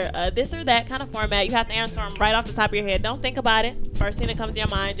 questions. They're this or that kind of format. You have to answer them right off the top of your head. Don't think about it. First thing that comes to your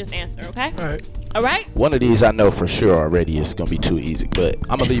mind, just answer, okay? All right? One of these I know for sure already is going to be too easy, but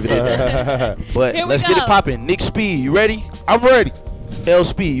I'm going to leave it at that. But let's get it popping. Nick Speed, you ready? I'm ready. L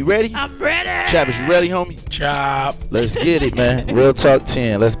Speed, you ready? I'm ready. Chavis, you ready, homie? Chop. Let's get it, man. Real Talk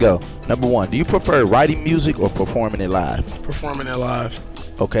 10. Let's go. Number 1, do you prefer writing music or performing it live? Performing it live.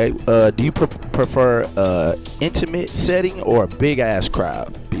 Okay. Do you prefer intimate setting or a big ass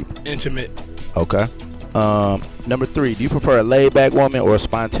crowd? People. Intimate. Okay. Number 3, do you prefer a laid back woman or a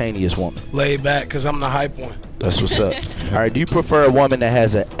spontaneous woman? Laid back, cause I'm the hype one. That's what's up. All right. Do you prefer a woman that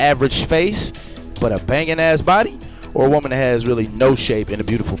has an average face but a banging ass body, or a woman that has really no shape and a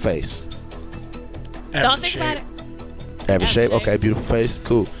beautiful face? Don't think about it. Average shape. Okay. Beautiful face.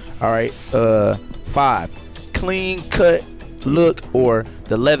 Cool. All right. 5, clean cut look or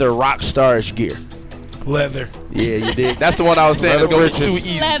the leather Rockstar gear? Leather. Yeah, you did. That's the one I was saying. It's gonna be too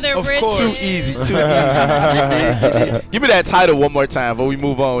easy. Leather Of bridges. course. Too easy. Give me that title one more time before we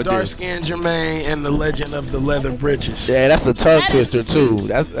move on with Dark this. Skin Jermaine and the Legend of the Leather Bridges. Yeah, that's a tongue twister too.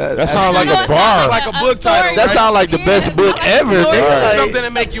 That sounds like a bar. It's like a book title. That right? sounds like the best book ever. Right. Nigga. Like, Something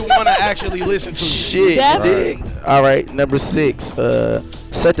that make you want to actually listen to. shit. Definitely. Dig. All right, number 6.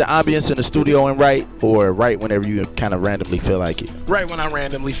 Set the ambience in the studio and write, or write whenever you kind of randomly feel like it. Right when I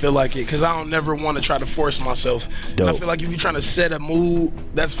randomly feel like it, because I don't never want to try to force myself. Dope. I feel like if you're trying to set a mood,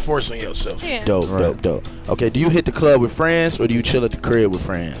 that's forcing yourself. Yeah. Dope. Okay, do you hit the club with friends or do you chill at the crib with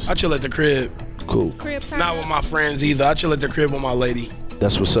friends? I chill at the crib. Cool. Crib turn Not with my friends either. I chill at the crib with my lady.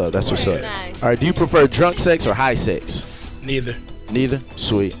 That's what's up. Nice. All right, do you prefer drunk sex or high sex? Neither. Neither?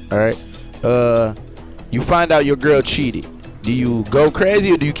 Sweet. All right. You find out your girl cheated. Do you go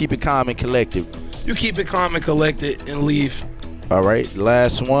crazy or do you keep it calm and collected? You keep it calm and collected and leave. All right,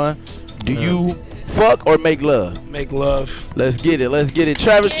 last one. Do you fuck or make love? Make love. Let's get it.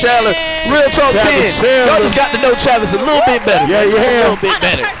 Chavis Chandler, Real Talk 10. Chandler. Y'all just got to know Chavis a little bit better. Yeah, you Just a little have. bit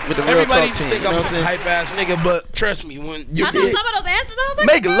better with the Real Everybody Talk 10. think You know I'm what I'm a saying? hype ass nigga, but trust me, when you I know some of those answers. I was like,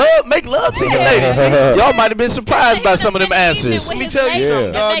 Make love to your ladies. See, y'all might have been surprised by some of them answers. let me tell you Yeah.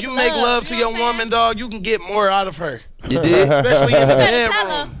 something, dog. Make You make love to you your know what I'm woman, dog. You can get more out of her, You did? especially in the better tell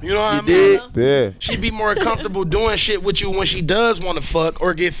bedroom. You know what I You mean? did? Yeah. She'd be more comfortable doing shit with you when she does want to fuck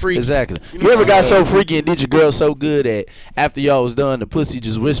or get free. Exactly. You ever got so freaky and did your girl so good that after y'all was done, the pussy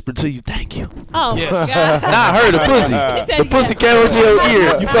just whispered to you, "Thank you." Oh Yes. my God. Not her, the pussy. The pussy came into your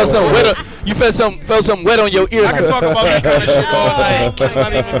ear. You felt something wet. You felt something wet on your ear. I can talk about that kind of shit all day. Let's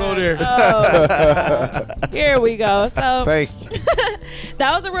not even go there. Here we go. So Thank you.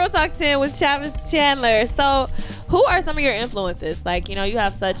 that was a Real Talk 10 with Chavis Chandler. So who are some of your influences? Like, you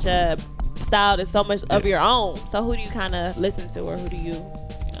have such a style that's so much of your own. So who do you kind of listen to, or who do you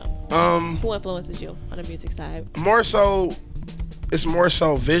who influences you on the music side? It's more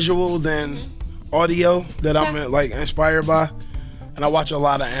so visual than audio that I'm like inspired by, and I watch a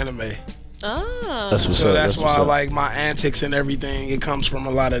lot of anime. Oh. That's what's So up. that's what's why up. like my antics and everything, it comes from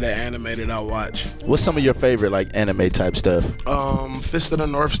a lot of the anime that I watch. What's some of your favorite like anime type stuff? Fist of the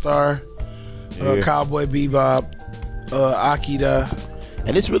North Star, Yeah. Cowboy Bebop, Akira.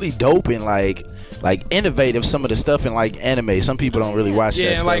 And it's really dope and like like innovative some of the stuff in like anime. Some people don't really watch that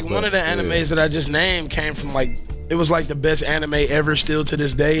Yeah, stuff. like one of the animes that I just named came from like, it was like the best anime ever still to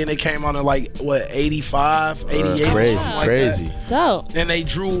this day, and it came out in like what 85, 88, crazy, something like crazy. that. Dope. And they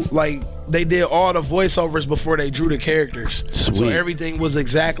drew like they did all the voiceovers before they drew the characters. So Sweet. everything was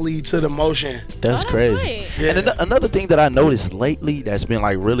exactly to the motion. That's crazy. Right. Yeah. And another thing that I noticed lately that's been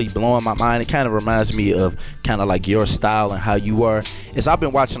like really blowing my mind, it kind of reminds me of kind of like your style and how you are, is I've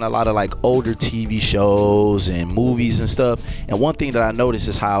been watching a lot of like older TV shows and movies and stuff. And one thing that I noticed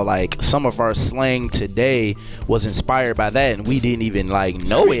is how like some of our slang today was inspired by that, and we didn't even like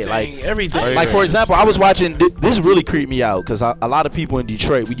know it. Like everything. Like for example, I was watching. This really creeped me out because a lot of people in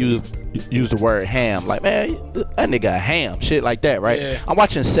Detroit we use the word ham. Like, man, that nigga a ham, shit like that, right? Yeah. I'm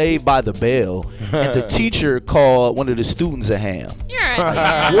watching Saved by the Bell, and the teacher called one of the students a ham. You're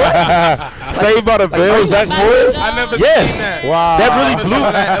right. Saved by the Bell, Zach Morris. I never Yes. seen that. Wow.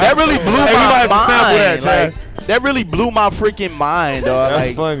 That really blew Hey, we might my have to sample mind. that, That really blew my freaking mind, dog.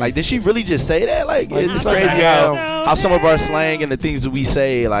 That's funny. Like, did she really just say that? Like, it's like crazy a how some of our slang and the things that we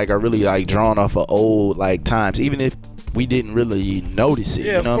say like are really like drawn off of old like times, even if we didn't really notice it.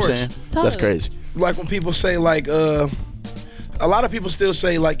 Yeah, you know of what I'm course. saying? Totally. That's crazy. Like when people say like a lot of people still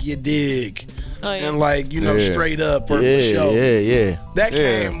say like you dig. Oh, yeah. And like, you know, Yeah. straight up or Yeah, for show. yeah. That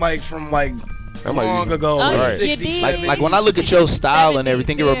Yeah. came like from like That might long be- ago, Oh, like right. 60s, You did. 70s. Like when I look at your style and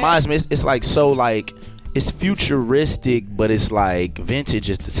everything, it 70s, reminds me. It's like so like it's futuristic, but it's like vintage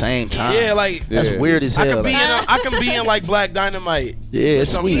at the same time. Yeah, like That's Yeah. weird as I hell. can be in Like, I can be in like Black Dynamite. yeah,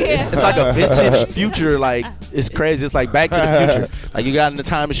 it's something. sweet. Yeah. It's like a vintage future. Like it's crazy. It's like Back to the Future. Like you got in the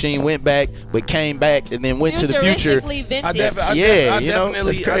time machine, went back, but came back, and then went to the future. Futuristically vintage. Yeah, you know,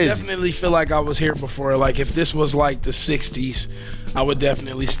 it's I crazy. definitely feel like I was here before. Like if this was like the 60s, I would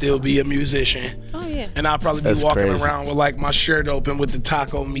definitely still be a musician. Oh yeah. And I'd probably be That's walking crazy. around with like my shirt open with the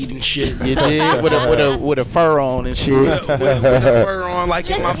taco meat and shit. You did with a fur on and shit. with a fur on, like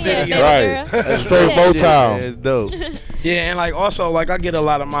in my Listen here, video. baby Right. girl. Straight Yeah. bow tie. Yeah, it's dope. Yeah, and like also like I get a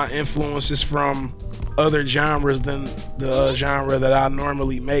lot of my influences from other genres than the genre that I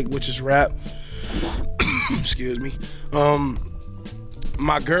normally make, which is rap. Excuse me.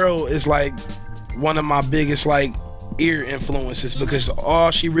 My girl is like one of my biggest like ear influences because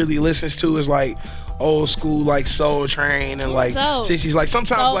all she really listens to is like old school like Soul Train and like Dope. 60s. Like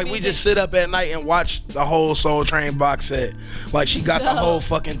sometimes Soul like we music. just sit up at night and watch the whole Soul Train box set. Like she got the Dope. whole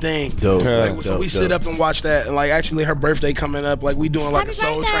fucking thing. Dope. Like, so dope, we sit dope. up and watch that, and like actually her birthday coming up, like we doing like Happy a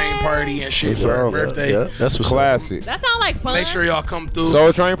Soul birthday. Train party and shit For for her sure. birthday. Yeah, that's what's up. Classic. That sounds like fun. Make sure y'all come through.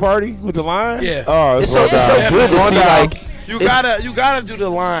 Soul Train party with the line? Yeah. Oh, It's going so down. good to Going see down. like you it's- gotta do the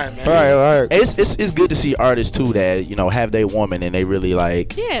line, man. Right. it's good to see artists too that you know have their woman and they really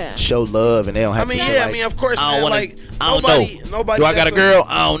like Yeah. show love and they don't I have mean, to yeah, be like, I mean, of course, I don't man. wanna- Like I don't nobody. do I got a that's girl?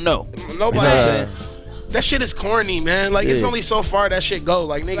 I don't know. Nobody. You know what I'm saying? That shit is corny, man. Like it's Yeah. only so far that shit go.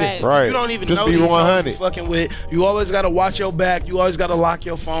 Like nigga, Right. Right. you don't even Just know be these hoes 100. you fucking with. You always gotta watch your back. You always gotta lock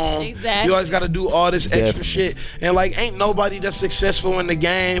your phone. Exactly. You always gotta do all this extra Definitely. shit. And like, ain't nobody that's successful in the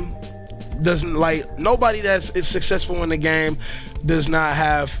game doesn't like nobody is successful in the game does not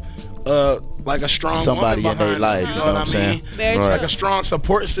have like a strong Somebody woman in their behind life, them, you know what I'm saying? Very Right. true. Like a strong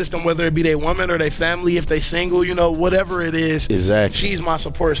support system, whether it be their woman or their family, if they single, you know, whatever it is. Exactly. She's my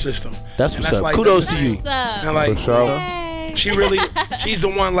support system. That's And what's up. like- Kudos that's to the you. thing. What's up? And like, For sure. Yay. she really, she's the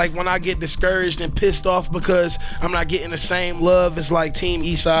one, like, when I get discouraged and pissed off because I'm not getting the same love as, like, Team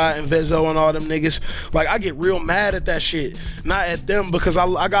Eastside and Vezo and all them niggas, like, I get real mad at that shit. Not at them, because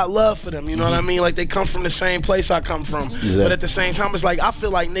I got love for them, you know what I mean? Like, they come from the same place I come from. Exactly. But at the same time, it's like, I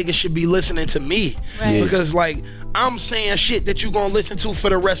feel like niggas should be listening to me. Right. Yeah. Because, like, I'm saying shit that you gonna listen to for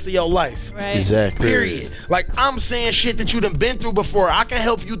the rest of your life. Right. Exactly. Period. Like, I'm saying shit that you done been through before. I can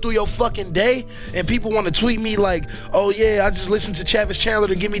help you through your fucking day. And people want to tweet me like, oh yeah, I just listened to Chavis Chandler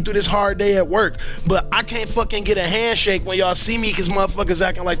to get me through this hard day at work. But I can't fucking get a handshake when y'all see me because motherfuckers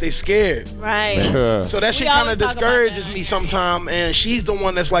acting like they scared. Right. Yeah. So that We shit kind always of talk about discourages that. me sometime, and she's the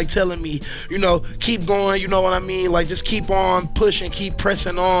one that's like telling me, you know, keep going, you know what I mean? Like just keep on pushing, keep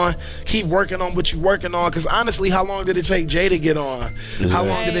pressing on, keep working on what you're working on. Because honestly, how long did it take Jay to get on? How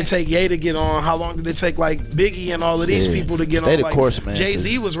long did it take Ye to get on? How long did it take like Biggie and all of these Yeah. people to get Stay on? the Like course, man,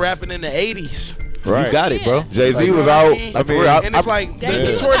 Jay-Z was rapping in the 80s. Right. You got it, bro. Jay-Z Like, you was know what I out. mean? I mean, And it's like Jay-Z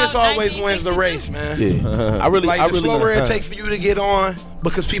the was tortoise out always wins the race, man. Yeah. I really, Like I the really. slower it take for you to get on,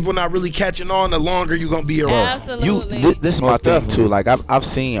 because people not really catching on, the longer you gonna be around. Absolutely. This is my Most thing definitely. too. Like I've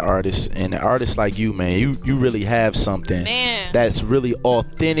seen artists and artists like you, man. You really have something Man. that's really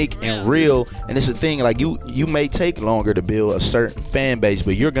authentic and real. And it's a thing like you may take longer to build a certain fan base,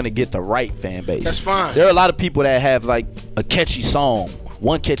 but you're gonna get the right fan base. That's fine. There are a lot of people that have like a catchy song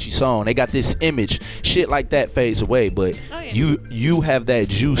one catchy song. They got this image. Shit like that fades away, but you have that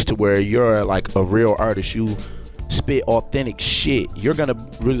juice to where you're like a real artist. You spit authentic shit. You're gonna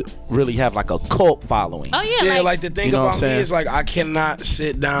really have like a cult following. Oh yeah, yeah. Like the thing you know about me is like I cannot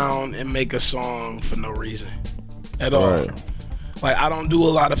sit down and make a song for no reason at all. Like I don't do a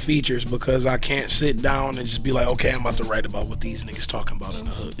lot of features because I can't sit down and just be like, okay, I'm about to write about what these niggas talking about in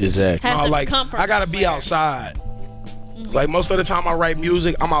the hood. Exactly. No, like I gotta be outside. Like most of the time I write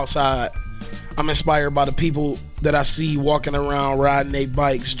music, I'm outside. I'm inspired by the people that I see walking around, riding their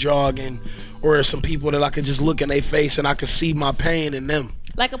bikes, jogging, or some people that I could just look in their face and I could see my pain in them.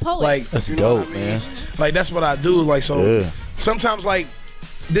 Like a poet. Like That's you know dope, what I mean? man. Like that's what I do. Like so sometimes like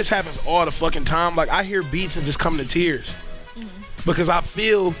this happens all the fucking time. Like I hear beats and just come to tears. Because I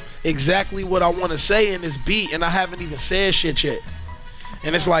feel exactly what I want to say in this beat and I haven't even said shit yet.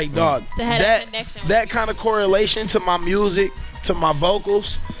 And it's like, dog, that kind of correlation to my music, to my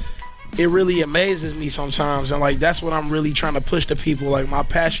vocals, it really amazes me sometimes. And like that's what I'm really trying to push to people. Like my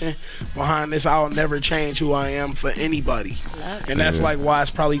passion behind this, I'll never change who I am for anybody. And that's like why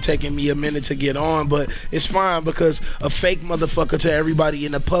it's probably taking me a minute to get on, but it's fine because a fake motherfucker to everybody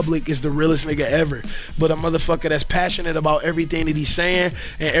in the public is the realest nigga ever. But a motherfucker that's passionate about everything that he's saying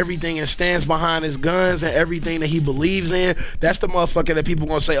and everything and stands behind his guns and everything that he believes in, that's the motherfucker that people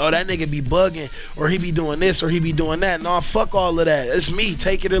gonna say, oh, that nigga be bugging or he be doing this or he be doing that. No, fuck all of that. It's me.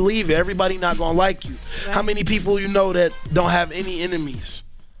 Take it or leave it. Everybody not gonna like you. How many people you know that don't have any enemies?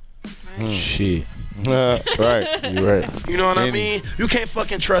 Shit. Right. You're right. You know what I mean? You can't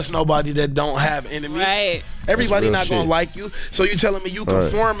fucking trust nobody that don't have enemies. Right. Everybody not shit. gonna like you. So you telling me you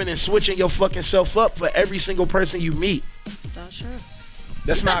conforming and switching your fucking self up for every single person you meet? Not sure.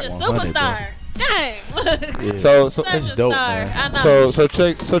 That's Such not a 100, superstar. Dang. Yeah. So That's dope, man. I know. so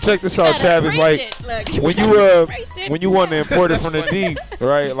check this out, Chavis. Like when you want to import it from the deep,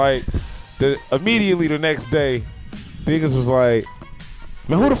 right? Like immediately the next day, niggas was like,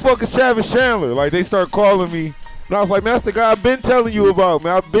 man, who the fuck is Chavis Chandler? Like they start calling me. And I was like, man, that's the guy I've been telling you about,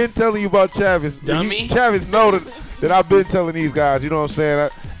 man. I've been telling you about Chavis. Dummy. Chavis know that I've been telling these guys, you know what I'm saying?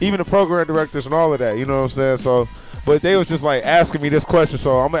 Even the program directors and all of that, you know what I'm saying? So, but they was just like asking me this question.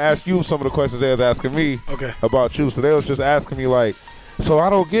 So I'm going to ask you some of the questions they was asking me about you. So they was just asking me like, so I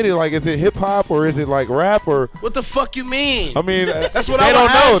don't get it. Like, is it hip hop or is it like rap or? What the fuck you mean? I mean, that's what they I don't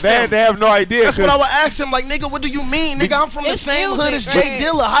know. ask them. They have no idea. That's what I would ask him. Like, nigga, what do you mean? Nigga, I'm from the same hood as Jay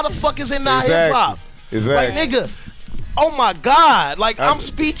Dilla. How the fuck is it not hip hop? Exactly. Like, nigga. Oh my God! Like I'm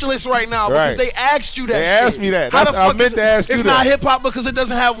speechless right now because they asked you that. They asked me that. How the fuck I meant to ask you it's that. not hip hop because it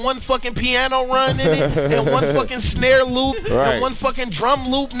doesn't have one fucking piano run in it and one fucking snare loop and one fucking drum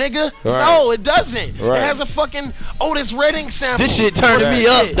loop, nigga. No, it doesn't. It has a fucking Otis Redding sample. This shit turns me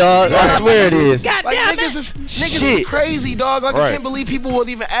up, dog. I swear it is. God Like damn niggas is crazy, dog. Like I can't believe people would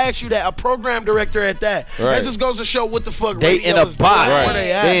even ask you that. A program director at that. That just goes to show what the fuck. They in a box.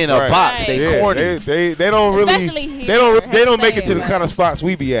 They in a box. They corny. They don't really. They don't make it to the kind of spots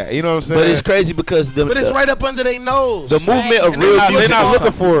we be at. You know what I'm saying? But it's crazy because but it's right up under their nose. The movement of real music. They're not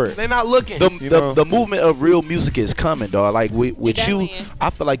looking for it. They're not looking. The movement of real music is coming, dog. Like with you, I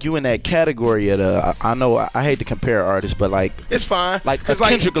feel like you in that category of the. I know I hate to compare artists, but like it's fine. Like a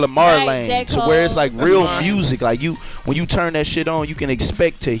Kendrick Lamar lane to where it's like real fine. music. Like when you turn that shit on, you can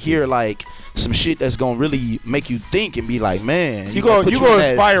expect to hear like some shit that's gonna really make you think and be like, man, you gonna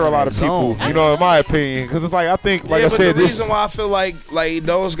inspire a lot of people. You know, in my opinion, because it's like I think, like I said, the reason why I feel like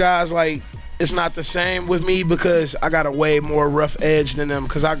those guys like it's not the same with me because I got a way more rough edge than them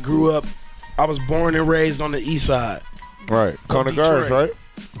because I was born and raised on the east side. Right, Conant Gardens, right?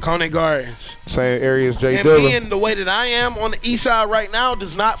 Conant Gardens. Same area as Jay And Dilla. being the way that I am on the east side right now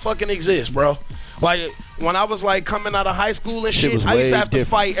does not fucking exist, bro. Like when I was like coming out of high school and shit, I used to have to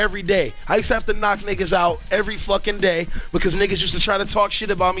fight every day. I used to have to knock niggas out every fucking day because niggas used to try to talk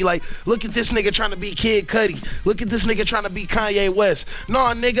shit about me like, look at this nigga trying to be Kid Cudi. Look at this nigga trying to be Kanye West. No,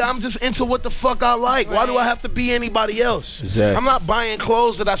 nigga, I'm just into what the fuck I like. Why do I have to be anybody else? Exactly. I'm not buying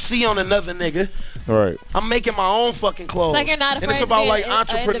clothes that I see on another nigga. Right. I'm making my own fucking clothes. Like you're not afraid and it's about like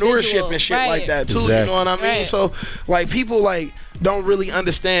entrepreneurship and shit like that too. You know what I mean? So like people like don't really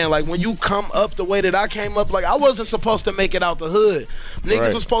understand. Like when you come up the way that I came up, like I wasn't supposed to make it out the hood.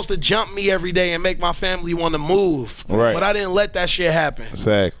 Niggas was supposed to jump me every day and make my family want to move. Right. But I didn't let that shit happen.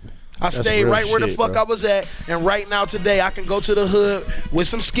 Exactly. I stayed right where the fuck I was at, and right now today I can go to the hood with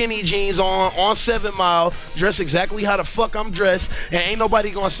some skinny jeans on 7 Mile, dress exactly how the fuck I'm dressed, and ain't nobody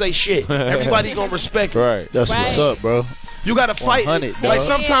gonna say shit. Everybody gonna respect me. Right. That's what's up, bro. You gotta fight. 100, Like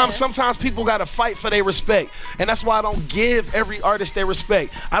dog. sometimes people gotta fight for their respect, and that's why I don't give every artist their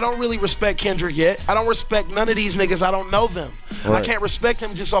respect. I don't really respect Kendrick yet. I don't respect none of these niggas. I don't know them. Right. I can't respect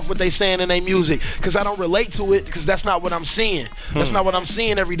them just off what they saying in their music, because I don't relate to it, because that's not what I'm seeing. That's not what I'm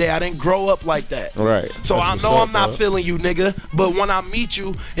seeing every day. I didn't grow up like that. Right. So That's I what's know up, I'm not dog. feeling you, nigga. But when I meet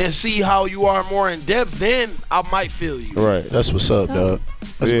you and see how you are more in depth, then I might feel you. Right. That's what's up, dog.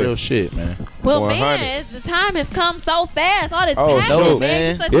 That's Yeah. real shit, man. Well, 100. man, the time has come so fast. All this Oh, passion, no,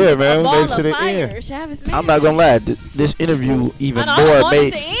 man. You're such Yeah, a man, ball they of to the fire, end. Chavis, man. I'm not gonna lie. This interview even I know, I more want it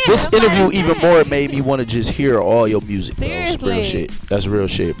made to end. this I'm like, interview even man. more made me want to just hear all your music, bro. It's real Seriously. shit. That's real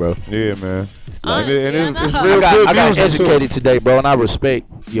shit, bro. Yeah, man. Honestly, And it's I know. real I good got music, too. educated today, bro, and I respect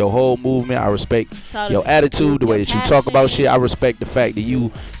your whole movement. I respect Totally. your attitude, the way Your that you talk about passion. shit. I respect the fact that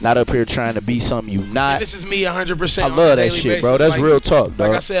you not up here trying to be something you not. And this is me 100%. I on a love that daily shit, bro. basis. That's real talk,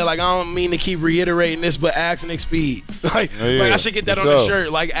 Like I dog. said, like I don't mean to keep reiterating this, but Axe and Nick Speed. like I should get that on the So,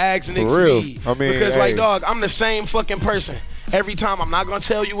 shirt. Like Axe and Nick for real. Speed. I mean, because hey. like dog, I'm the same fucking person. Every time I'm not gonna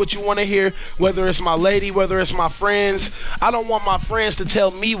tell you what you want to hear, whether it's my lady, whether it's my friends. I don't want my friends to tell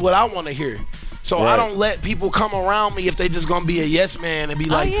me what I want to hear. So I Right. don't let people come around me if they just gonna be a yes man and be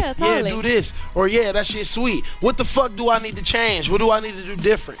like, yeah, totally. do this, or yeah, that shit's sweet. What the fuck do I need to change? What do I need to do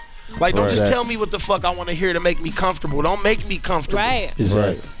different? Like, don't Right. just tell me what the fuck I want to hear to make me comfortable. Don't make me comfortable. Right. Is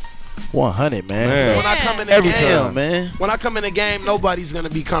Right. 100, man. Man. So when I come in the Every game, time. man. when I come in the game, nobody's gonna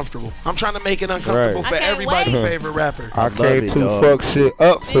be comfortable. I'm trying to make it uncomfortable Right. for I can't everybody's wait. favorite rapper. I love came it, to dog. fuck shit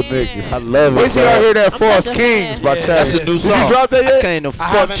up for Man. niggas. I love it. Wait till y'all dog. hear that I'm False such a Kings fan. by Yeah. Chavis. That's a new Did song. you drop that I yet? came to I fuck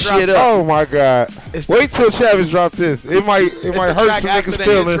haven't shit dropped- up. Oh my God! It's Wait till Chavis drop this. It might It's hurt the track some after niggas' the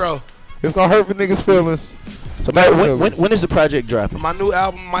feelings. intro. It's gonna hurt the niggas' feelings. So, man, when is the project dropping? My new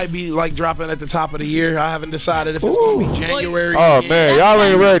album might be like dropping at the top of the year. I haven't decided if it's gonna be January. Oh again. man, That's y'all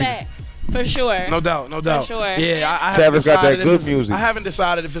ain't coming ready. back, for sure. No doubt, no doubt. sure. Yeah, I Chavis haven't got that decided if good it's- music. I haven't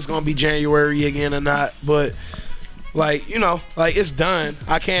decided if it's gonna be January again or not, but like like it's done.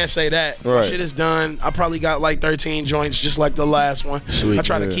 I can't say that. My Right. shit is done. I probably got like 13 joints, just like the last one. Sweet, I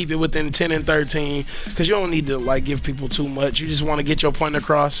try to yeah. keep it within 10 and 13, because you don't need to like give people too much. You just want to get your point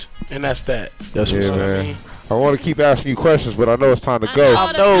across, and that's that. That's what's Yeah, up. man. I want to keep asking you questions, but I know it's time to I go.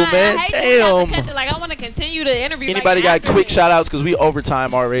 I know, the man. I hate when we have to Damn. cut it. Like I want to continue the interview. Anybody like, got after quick this. shout outs? Because we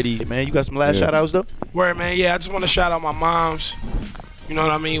overtime already. Man, you got some last Yeah. shout outs, though? Word, man. Yeah, I just want to shout out my moms. You know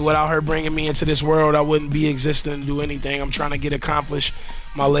what I mean? Without her bringing me into this world, I wouldn't be existing and do anything I'm trying to get accomplished.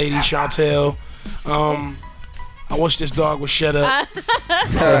 My lady, Chantel. I wish this dog would shut up.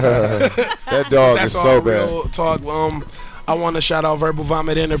 That dog That's is all so bad. real talk. I want to shout out Verbal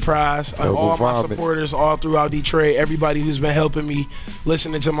Vomit Enterprise, Verbal all my Vomit. supporters all throughout Detroit, everybody who's been helping me,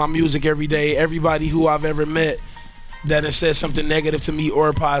 listening to my music every day, everybody who I've ever met that has said something negative to me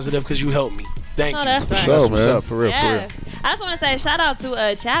or positive, because you helped me. Thank Oh, you. that's right. So, That's what's man. up, for real, for real. Yeah. I just want to say shout out to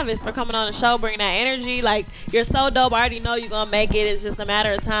Chavis for coming on the show, bringing that energy. Like, you're so dope. I already know you're going to make it. It's just a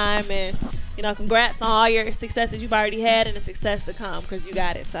matter of time. And, congrats on all your successes you've already had and the success to come, because you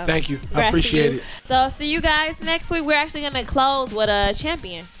got it. So Thank you. I congrats to appreciate you. it. So see you guys next week. We're actually going to close with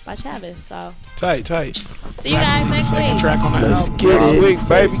Champion by Chavis. So Tight. see you guys next Second week. track on the Let's album. get Next it. week,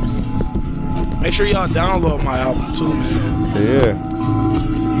 baby. Make sure y'all download my album too, man. Yeah.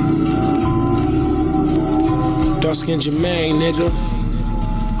 Dark skin Jermaine, nigga.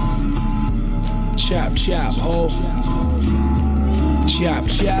 Chop, chop, ho. Chop,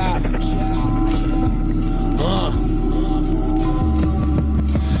 chop.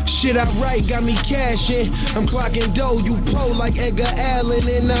 Shit I write got me cashing. I'm clocking dough, you pull like Edgar Allan,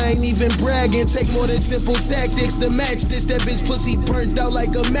 and I ain't even bragging. Take more than simple tactics to match this. That bitch pussy burnt out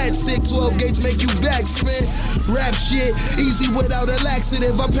like a matchstick. 12 gauge make you backspin. Rap shit, easy without a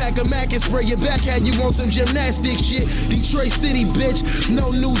laxative. I pack a Mac and spray your back. Had you want some gymnastic shit? Detroit City, bitch.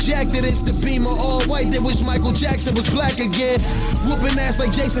 No new jack that it's the Beamer all white. That wish Michael Jackson was black again. Whooping ass like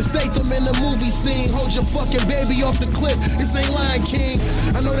Jason Statham in the movie scene. Hold your fucking baby off the cliff. This ain't Lion King.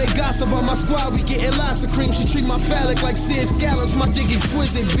 I know they gossip on my squad. We getting lots of cream. She treat my phallic like Sid Scallops. My dick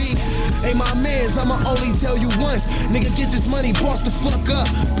exquisite, B. Ain't my mans. I'ma only tell you once. Nigga, get this money, boss the fuck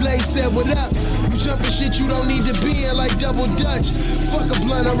up. Blaze said, what up? You jumping shit you don't need to be in like double dutch. Fuck a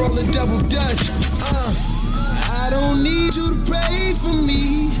blunt, I roll a double dutch. I don't need you to pray for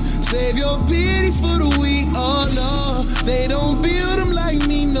me. Save your pity for the weak. Oh no, they don't build them like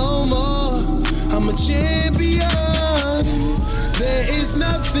me no more. I'm a champion. There is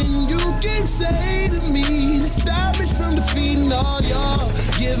nothing you can say to me to stop me from defeating all y'all.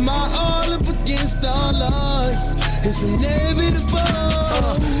 Give my all up again. against all odds. It's inevitable.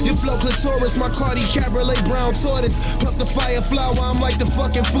 Your flow clitoris, my Cardi Cabriolet brown tortoise. Puff the fire flower, I'm like the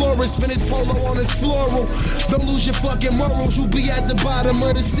fucking florist. Finish polo on his floral. Don't lose your fucking morals. You be at the bottom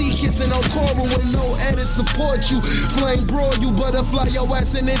of the sea, kissing on coral with no edit support you. Flame broil you, butterfly your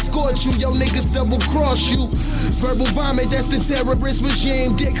ass and then scorch you. Yo niggas double cross you. Verbal vomit, that's the terrorist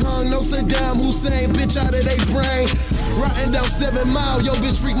regime. Dick hung, no Saddam Hussein, bitch out of they brain. Riding down 7 Mile, yo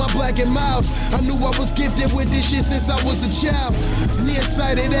bitch freak my black and mouths. I knew I was gifted with this shit since I was a child.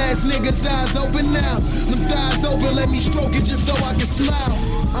 Nearsighted ass niggas, eyes open now. Them thighs open, let me stroke it just so I can smile.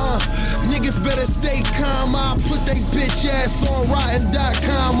 Niggas better stay calm. I put they bitch ass on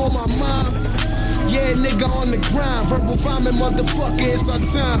rotten.com on my mom. Yeah, nigga on the grind. Verbal vomit, motherfucker, it's our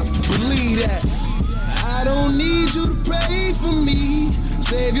time. Believe that. I don't need you to pray for me.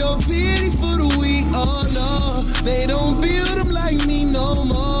 Save your pity for the weak. Oh no, they don't build them like me no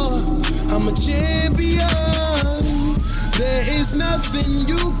more. I'm a champion. There is nothing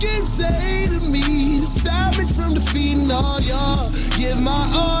you can say to me to stop me from defeating all y'all. Give my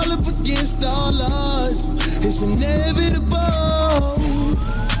all up against all odds. It's inevitable.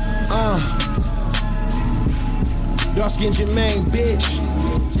 Dark-skinned Jermaine, bitch.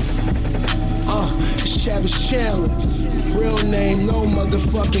 It's Chavis Chandler. Real name, no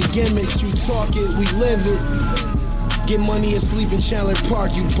motherfucking gimmicks. You talk it, we live it. Get money and sleep in Chandler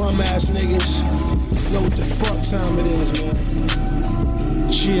Park, you bum ass niggas. Know what the fuck time it is, man.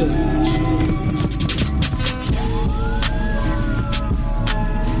 Chill.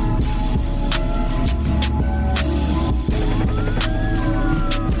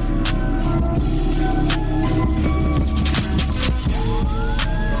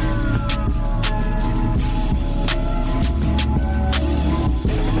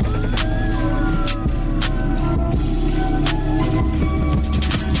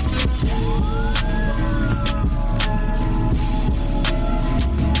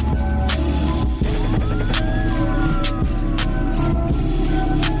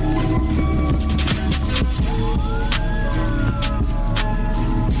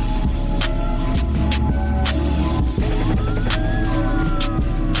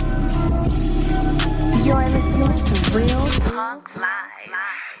 You're listening to Real Talk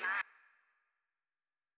Live.